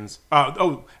dragons...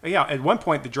 at one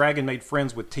point the dragon made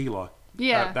friends with Tila.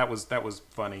 Yeah. That was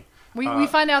funny. We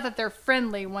find out that they're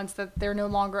friendly once that they're no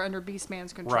longer under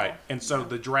Beastman's control. Right, and so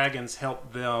the dragons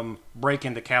help them break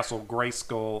into Castle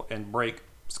Grayskull and break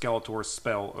Skeletor's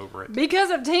spell over it. Because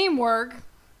of teamwork.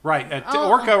 Right,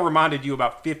 Orko reminded you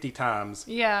about 50 times.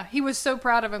 Yeah, he was so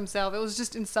proud of himself. It was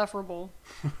just insufferable.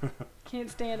 Can't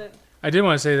stand it. I did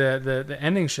want to say that the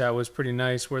ending shot was pretty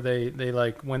nice, where they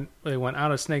went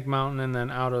out of Snake Mountain and then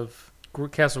out of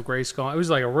Castle Grayskull. It was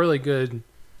like a really good.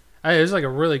 It was like a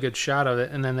really good shot of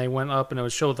it, and then they went up and it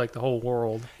was showed like the whole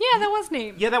world. Yeah, that was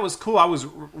neat. Yeah, that was cool. I was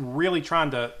really trying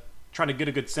to get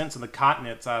a good sense of the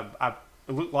continents. It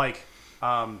looked like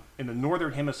in the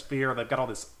northern hemisphere they've got all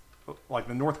this, like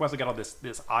the northwest they got all this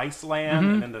iceland,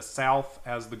 and then the south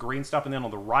has the green stuff, and then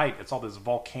on the right it's all this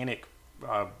volcanic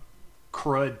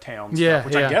crud town stuff,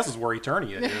 which I guess is where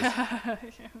Eternia is.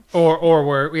 Or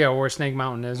where Snake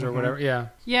Mountain is, or whatever. Yeah.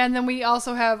 Yeah, and then we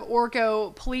also have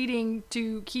Orko pleading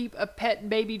to keep a pet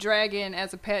baby dragon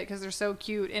as a pet because they're so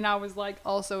cute. And I was like,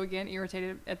 also again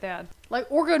irritated at that. Like,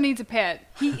 Orko needs a pet.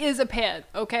 He is a pet,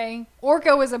 okay?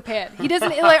 Orko is a pet. He doesn't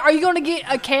like. Are you going to get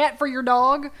a cat for your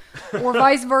dog, or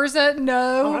vice versa? Oh,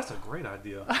 No, that's a great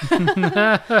idea.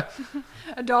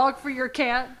 a dog for your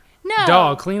cat. No.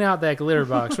 Dog, clean out that glitter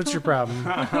box. What's your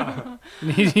problem?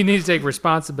 You need to take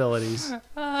responsibilities.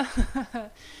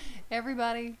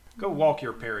 Everybody. Go walk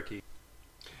your parakeet.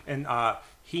 And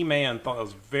He-Man thought it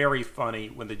was very funny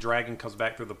when the dragon comes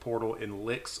back through the portal and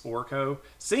licks Orko.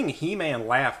 Seeing He-Man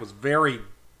laugh was very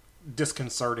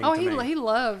disconcerting Oh, to me. he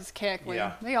loves cackling.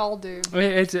 Yeah. They all do.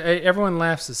 Everyone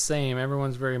laughs the same.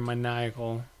 Everyone's very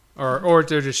maniacal, or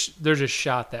they're just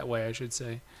shot that way. I should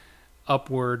say,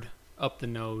 upward, up the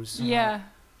nose. Yeah.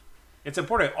 It's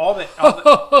important. Yeah.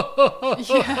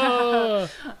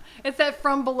 It's that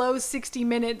from below 60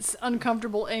 minutes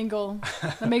uncomfortable angle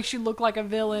that makes you look like a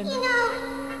villain. You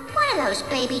know, one of those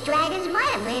baby dragons might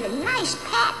have made a nice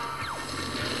pet.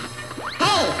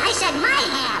 Hey, I said might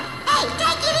have. Hey,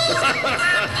 take it easy.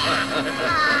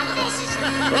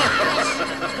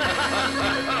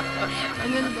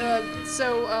 And then,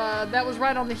 that was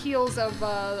right on the heels of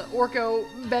Orko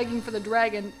begging for the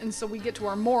dragon, and so we get to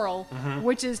our moral,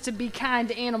 which is to be kind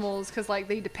to animals because, like,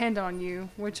 they depend on you.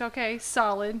 Which, okay,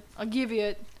 solid. I'll give you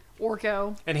it,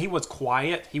 Orko. And he was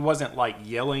quiet. He wasn't like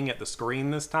yelling at the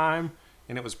screen this time,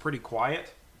 and it was pretty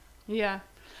quiet. Yeah.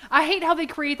 I hate how they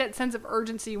create that sense of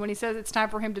urgency when he says it's time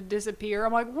for him to disappear.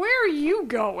 I'm like, where are you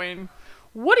going?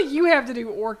 What do you have to do,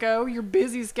 Orko? Your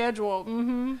busy schedule.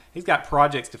 Mm-hmm. He's got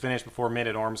projects to finish before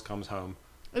Man-at-Arms comes home.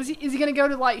 Is he going to go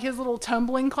to, like, his little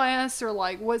tumbling class, or,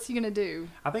 like, what's he going to do?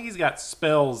 I think he's got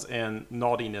spells and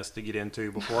naughtiness to get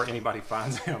into before anybody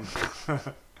finds him.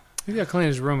 He's got to clean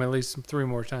his room at least 3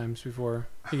 more times before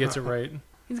he gets it right.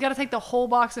 He's got to take the whole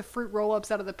box of fruit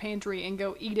roll-ups out of the pantry and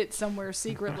go eat it somewhere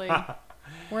secretly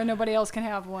where nobody else can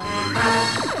have one.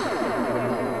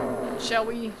 Shall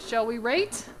we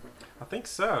rate? I think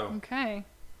so. Okay.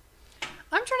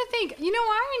 I'm trying to think.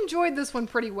 I enjoyed this one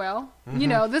pretty well.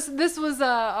 This was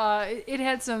it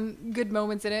had some good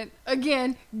moments in it.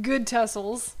 Again, good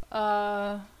tussles.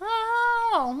 Let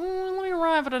me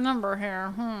arrive at a number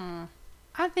here.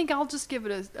 I think I'll just give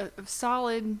it a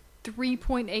solid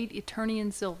 3.8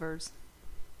 Eternian Silvers.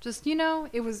 Just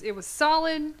it was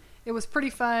solid. It was pretty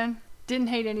fun. Didn't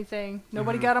hate anything.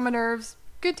 Nobody got on my nerves.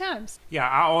 Good times. Yeah,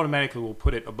 I automatically will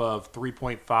put it above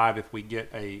 3.5 if we get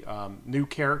a new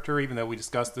character, even though we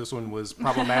discussed this one was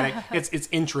problematic. It's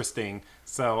interesting.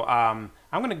 So I'm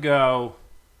gonna go.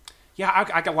 Yeah,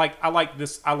 I like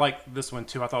this one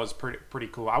too. I thought it was pretty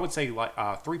cool. I would say like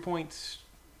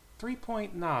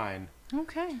 3.9.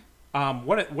 Okay.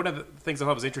 One of the things I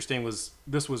thought was interesting was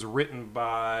this was written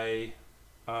by.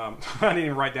 I didn't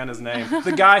even write down his name.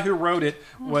 The guy who wrote it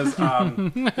was he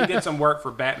did some work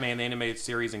for Batman the Animated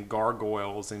Series and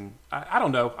Gargoyles, and I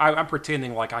don't know. I'm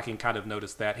pretending like I can kind of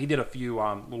notice that. He did a few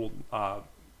little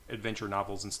adventure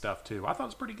novels and stuff too. I thought it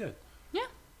was pretty good. Yeah,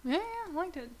 I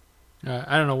liked it.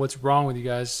 I don't know what's wrong with you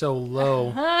guys. So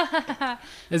low.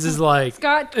 This is like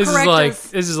Scott, this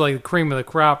correct is like the cream of the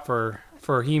crop for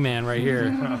He-Man right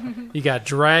here. You got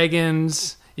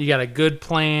dragons. You got a good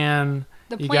plan.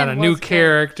 You got a new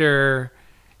character.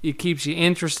 It keeps you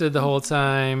interested the whole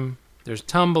time. There's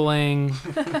tumbling.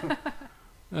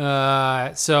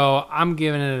 So I'm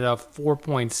giving it a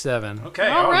 4.7. Okay.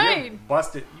 All right. You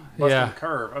busted the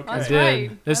curve. Okay. That's I did.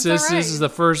 right. This is the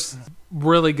first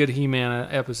really good He-Man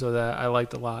episode that I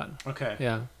liked a lot. Okay.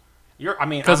 Yeah.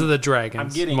 Because of the dragons, I'm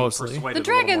getting mostly. persuaded The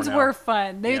dragons a little more were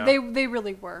fun. They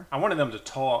really were. I wanted them to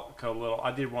talk a little.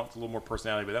 I did want a little more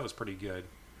personality, but that was pretty good.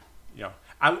 Yeah.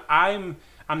 I'm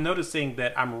noticing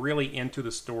that I'm really into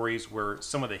the stories where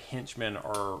some of the henchmen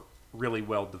are really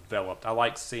well developed. I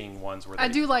like seeing ones where I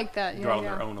do like that. go on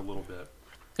their own a little bit.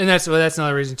 And that's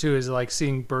another reason too, is like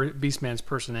seeing Beastman's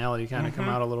personality kind of come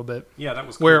out a little bit. Yeah, that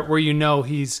was cool. where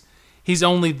he's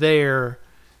only there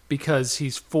because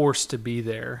he's forced to be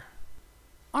there.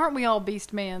 Aren't we all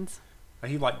Beastmans?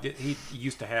 He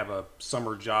used to have a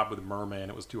summer job with a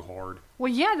merman. It was too hard.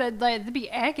 Well, yeah, that'd be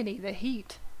agony, the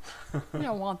heat. You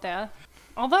don't want that.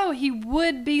 Although he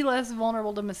would be less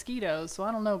vulnerable to mosquitoes, so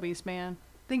I don't know, Beastman.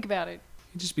 Think about it.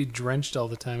 He'd just be drenched all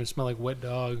the time and smell like wet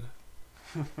dog.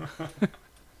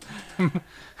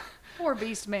 Poor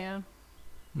Beastman.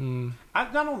 I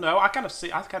don't know. I kind of see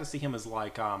him as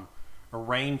like a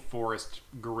rainforest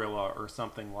gorilla or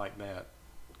something like that.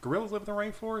 Gorillas live in the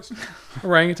rainforest.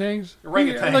 Orangutans.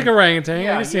 Orangutan. Like orangutan.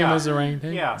 Yeah, I can see him as an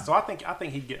orangutan. Yeah, so I think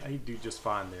he'd do just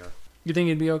fine there. You think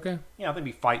he'd be okay? Yeah, I think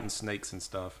he'd be fighting snakes and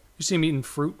stuff. You see him eating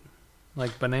fruit,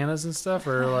 like bananas and stuff,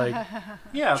 or like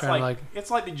yeah, it's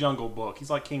like the Jungle Book.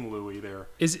 He's like King Louie there.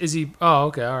 Is he? Oh,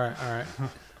 okay, all right.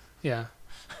 Yeah,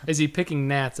 is he picking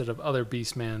gnats out of other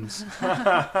Beastmans?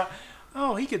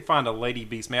 Oh, he could find a lady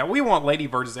Beastman. We want lady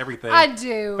versus everything. I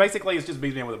do. Basically, it's just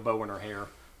Beastman with a bow in her hair.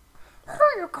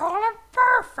 Who you calling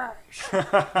Furface?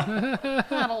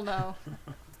 I don't know.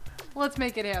 Let's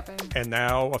make it happen. And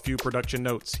now, a few production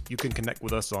notes. You can connect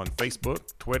with us on Facebook,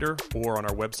 Twitter, or on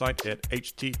our website at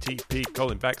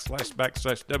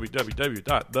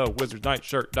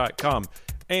http://www.thewizardsnightshirt.com.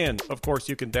 And, of course,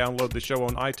 you can download the show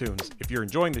on iTunes. If you're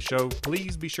enjoying the show,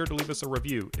 please be sure to leave us a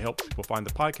review. It helps people find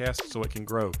the podcast so it can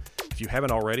grow. If you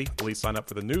haven't already, please sign up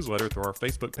for the newsletter through our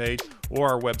Facebook page or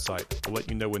our website. We'll let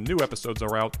you know when new episodes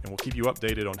are out, and we'll keep you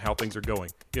updated on how things are going.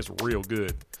 It's real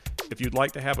good. If you'd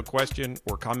like to have a question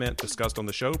or comment discussed on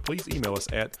the show, please email us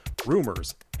at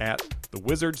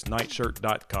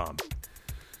rumors@thewizardsnightshirt.com.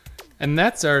 And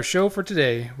that's our show for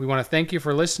today. We want to thank you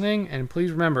for listening, and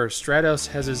please remember, Stratos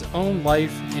has his own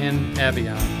life in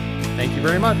Avion. Thank you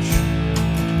very much.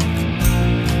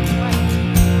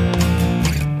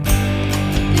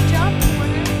 Good job,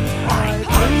 Morgan. I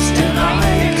punched and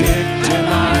I kicked and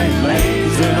I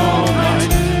blazed all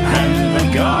night, and the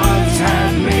gods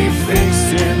had me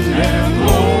fixed in their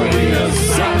glorious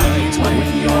sight. When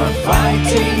you're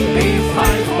fighting, be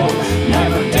fightful,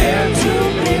 never dare to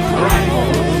be frightful,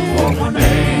 for one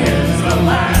day is the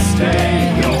last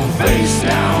day, you'll face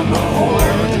down the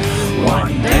horde.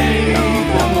 One day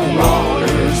the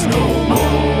marauders no more.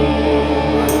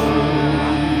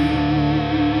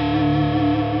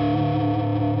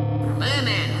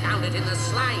 Merman found it in the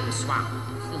slime swamp.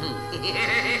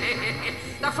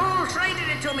 The fool traded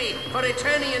it to me for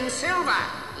Eternian silver.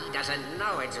 He doesn't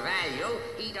know its value.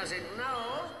 He doesn't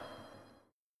know.